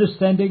an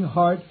understanding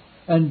heart,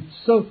 and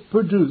so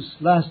produce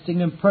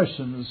lasting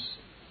impressions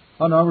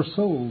on our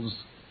souls.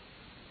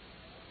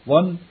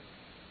 1.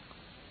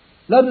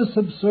 Let us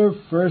observe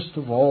first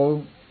of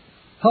all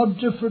how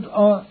different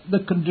are the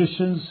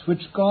conditions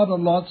which God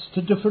allots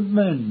to different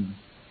men.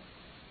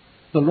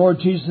 The Lord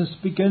Jesus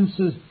begins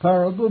his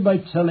parable by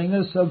telling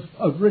us of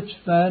a rich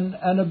man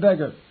and a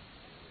beggar.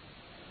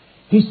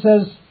 He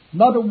says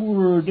not a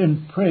word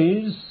in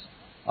praise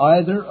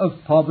either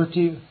of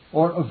poverty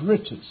or of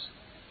riches.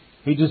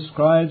 He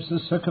describes the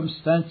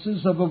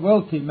circumstances of a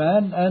wealthy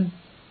man and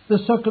the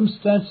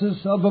circumstances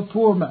of a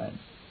poor man,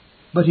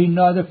 but he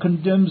neither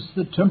condemns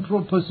the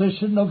temporal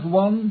position of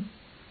one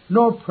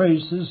nor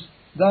praises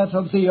that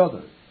of the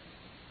other.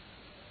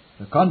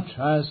 The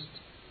contrast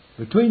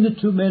between the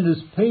two men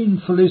is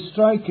painfully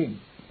striking.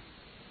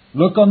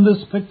 Look on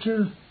this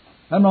picture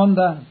and on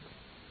that.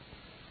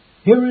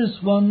 Here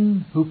is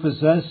one who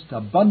possessed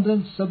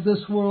abundance of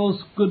this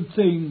world's good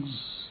things.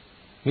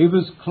 He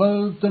was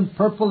clothed in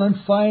purple and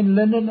fine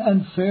linen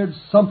and fared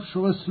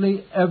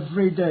sumptuously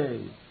every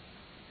day.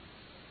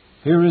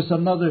 Here is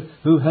another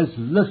who has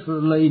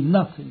literally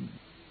nothing.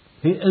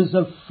 He is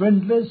a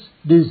friendless,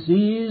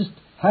 diseased,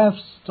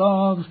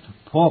 half-starved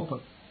pauper.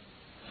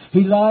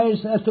 He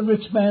lies at the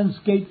rich man's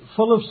gate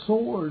full of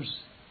sores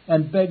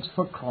and begs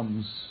for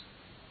crumbs.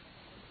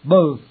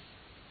 Both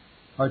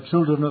are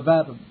children of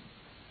Adam.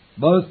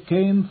 Both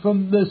came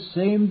from the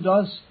same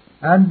dust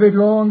and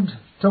belonged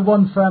to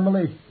one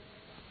family.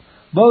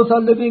 Both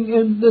are living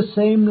in the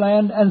same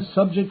land and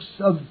subjects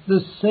of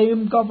the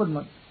same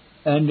government.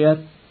 And yet,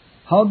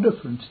 how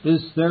different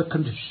is their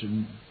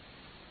condition.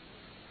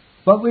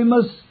 But we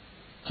must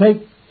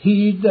take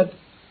heed that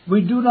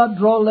we do not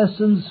draw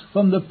lessons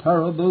from the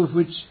parable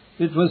which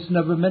it was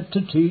never meant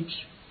to teach.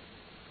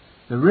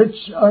 The rich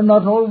are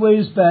not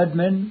always bad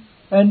men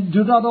and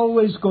do not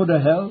always go to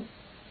hell.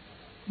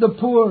 The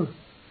poor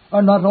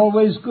are not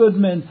always good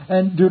men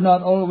and do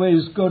not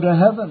always go to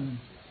heaven.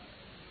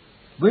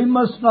 We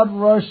must not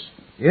rush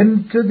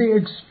into the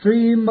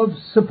extreme of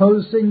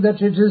supposing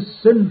that it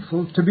is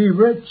sinful to be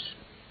rich.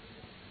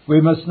 We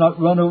must not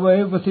run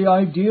away with the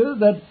idea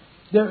that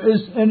there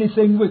is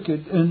anything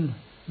wicked in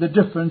the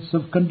difference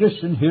of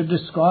condition here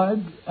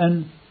described,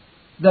 and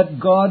that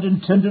God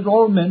intended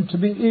all men to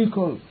be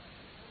equal.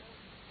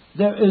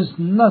 There is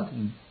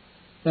nothing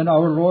in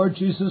our Lord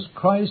Jesus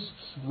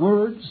Christ's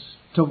words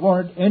to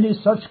warrant any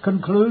such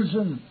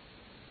conclusion.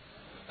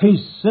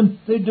 He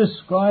simply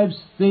describes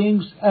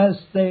things as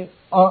they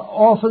are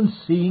often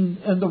seen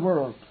in the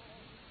world,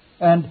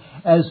 and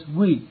as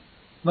we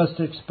must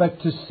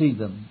expect to see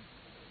them.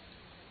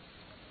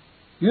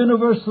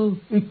 Universal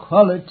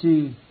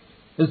equality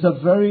is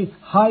a very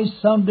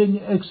high-sounding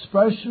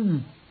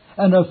expression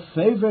and a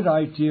favorite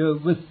idea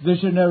with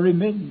visionary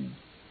men.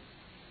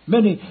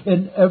 Many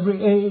in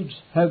every age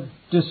have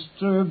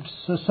disturbed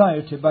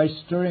society by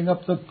stirring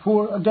up the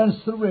poor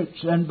against the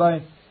rich and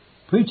by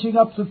preaching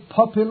up the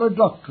popular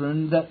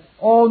doctrine that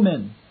all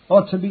men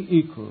ought to be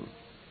equal.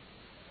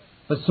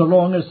 But so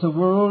long as the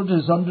world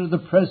is under the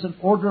present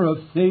order of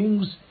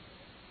things,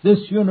 this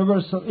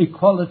universal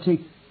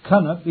equality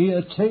cannot be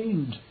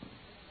attained.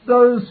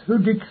 Those who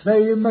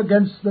declaim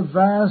against the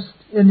vast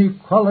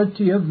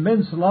inequality of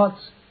men's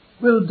lots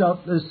will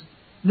doubtless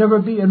never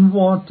be in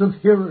want of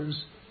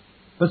hearers.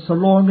 But so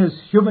long as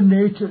human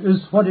nature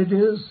is what it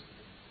is,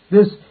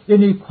 this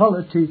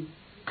inequality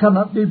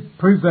cannot be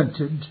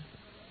prevented.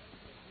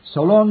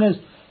 So long as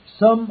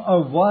some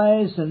are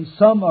wise and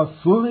some are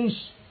foolish,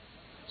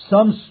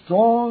 some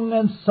strong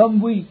and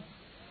some weak,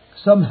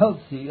 some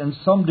healthy and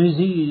some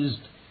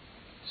diseased,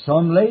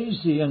 some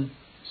lazy and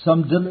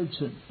some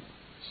diligent,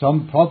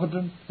 some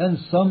provident and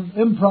some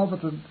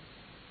improvident,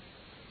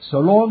 so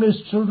long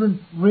as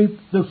children reap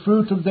the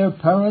fruit of their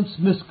parents'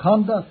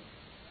 misconduct,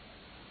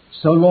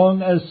 so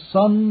long as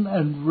sun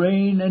and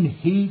rain and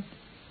heat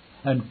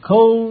and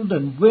cold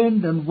and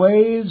wind and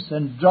waves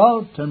and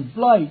drought and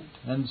blight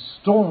and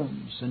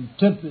storms and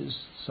tempests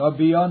are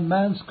beyond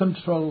man's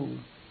control,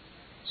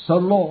 so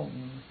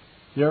long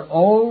there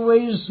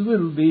always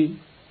will be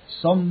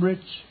some rich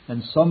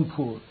and some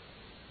poor.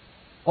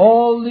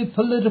 All the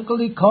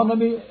political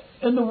economy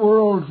in the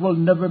world will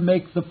never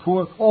make the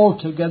poor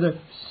altogether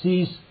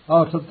cease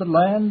out of the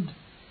land.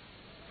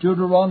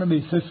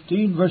 Deuteronomy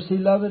 15 verse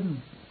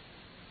 11.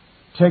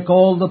 Take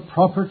all the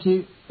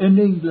property in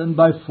England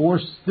by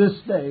force this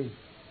day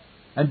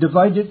and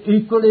divide it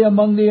equally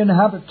among the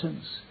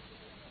inhabitants.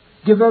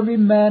 Give every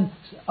man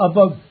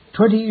above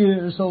 20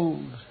 years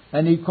old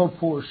an equal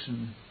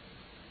portion.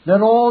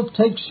 Let all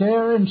take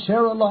share and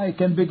share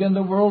alike and begin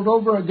the world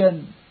over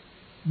again.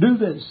 Do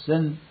this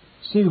and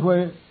see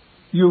where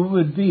you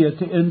would be at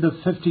the end of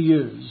 50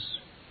 years.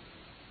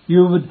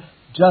 You would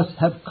just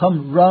have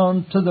come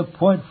round to the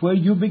point where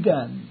you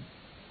began.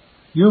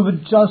 You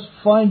would just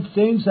find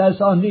things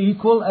as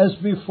unequal as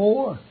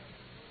before.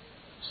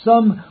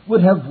 Some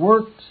would have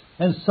worked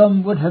and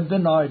some would have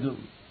been idle.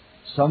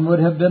 Some would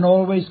have been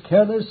always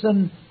careless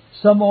and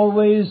some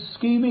always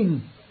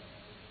scheming.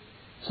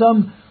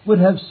 Some would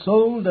have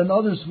sold and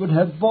others would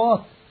have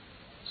bought.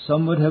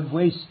 Some would have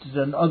wasted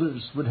and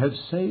others would have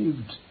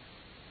saved.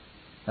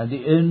 And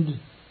the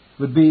end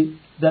would be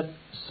that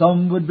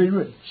some would be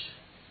rich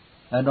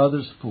and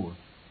others poor.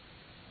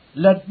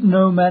 Let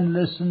no man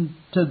listen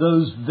to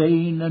those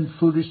vain and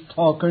foolish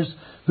talkers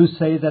who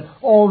say that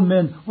all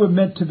men were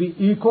meant to be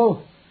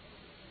equal.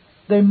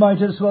 They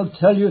might as well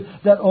tell you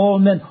that all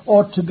men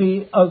ought to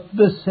be of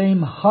the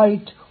same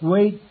height,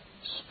 weight,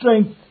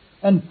 strength,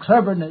 and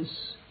cleverness,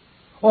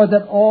 or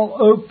that all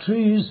oak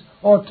trees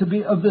ought to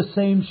be of the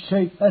same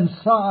shape and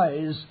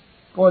size,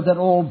 or that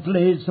all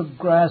blades of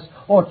grass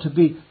ought to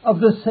be of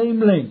the same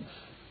length.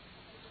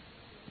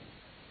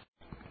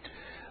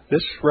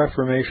 This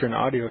Reformation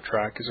audio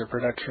track is a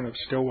production of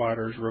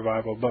Stillwater's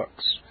Revival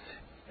Books.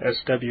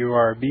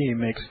 SWRB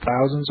makes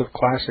thousands of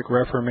classic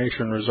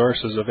Reformation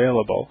resources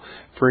available,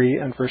 free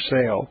and for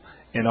sale,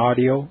 in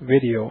audio,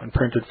 video, and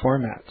printed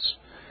formats.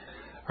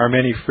 Our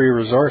many free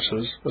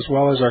resources, as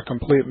well as our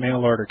complete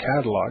mail-order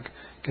catalog,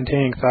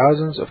 containing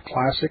thousands of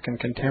classic and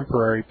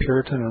contemporary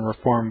Puritan and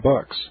Reformed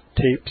books,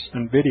 tapes,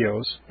 and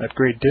videos at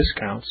great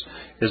discounts,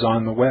 is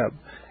on the web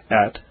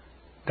at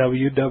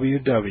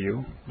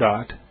www.swrb.com.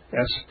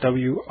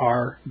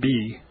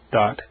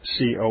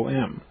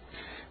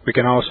 We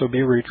can also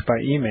be reached by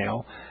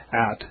email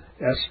at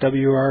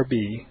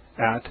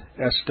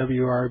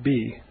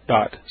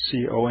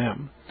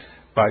swrb@swrb.com,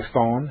 by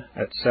phone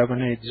at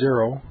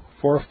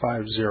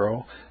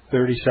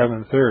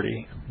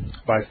 780-450-3730,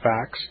 by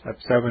fax at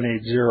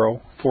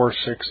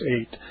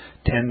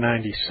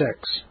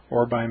 780-468-1096,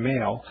 or by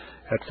mail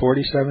at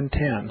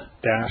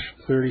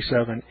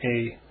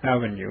 4710-37A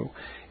Avenue,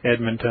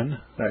 Edmonton,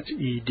 that's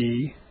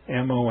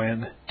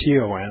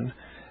Edmonton,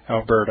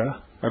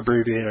 Alberta,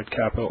 abbreviated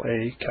capital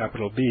A,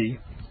 capital B,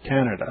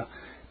 Canada,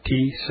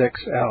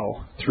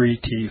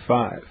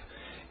 T6L3T5.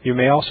 You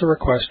may also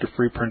request a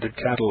free printed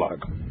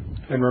catalog.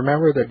 And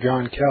remember that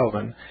John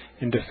Calvin,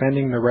 in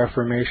defending the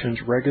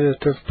Reformation's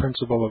regulative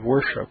principle of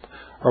worship,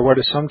 or what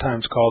is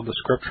sometimes called the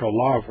scriptural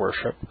law of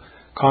worship,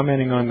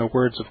 commenting on the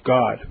words of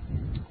God,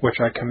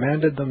 which I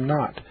commanded them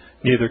not,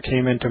 neither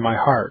came into my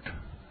heart,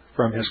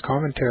 from his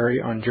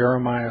commentary on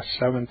Jeremiah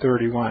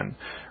 7:31,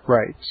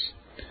 writes,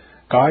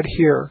 God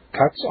here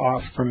cuts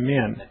off from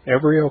men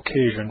every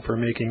occasion for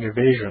making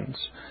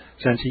evasions,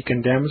 since he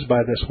condemns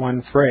by this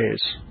one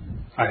phrase,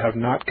 I have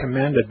not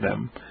commanded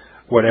them,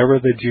 whatever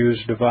the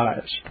Jews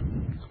devised.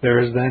 There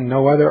is then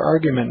no other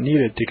argument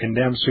needed to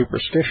condemn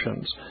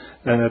superstitions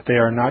than that they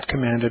are not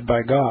commanded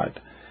by God.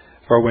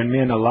 For when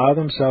men allow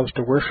themselves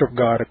to worship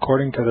God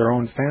according to their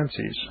own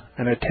fancies,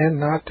 and attend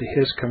not to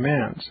his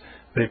commands,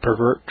 they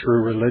pervert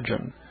true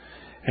religion.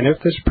 And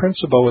if this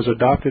principle was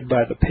adopted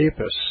by the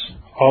papists,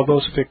 all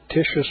those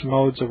fictitious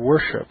modes of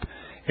worship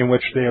in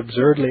which they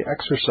absurdly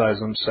exercise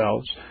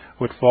themselves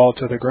would fall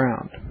to the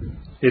ground.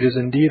 It is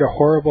indeed a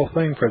horrible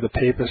thing for the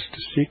papists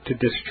to seek to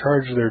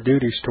discharge their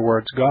duties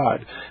towards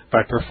God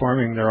by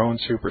performing their own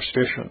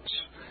superstitions.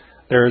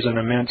 There is an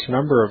immense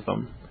number of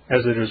them,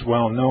 as it is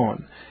well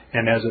known,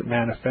 and as it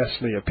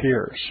manifestly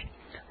appears.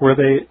 Were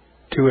they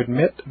to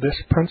admit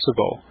this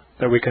principle,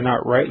 that we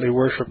cannot rightly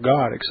worship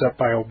God except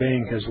by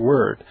obeying his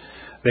word,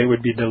 they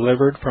would be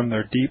delivered from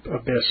their deep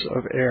abyss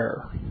of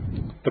error.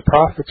 The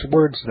prophet's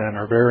words, then,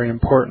 are very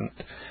important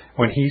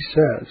when he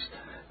says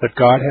that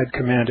God had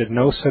commanded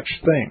no such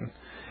thing,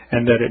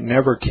 and that it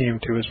never came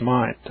to his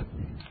mind,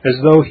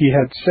 as though he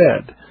had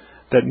said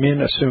that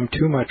men assume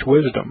too much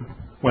wisdom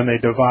when they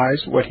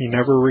devise what he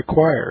never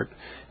required,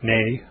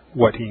 nay,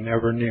 what he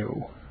never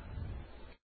knew.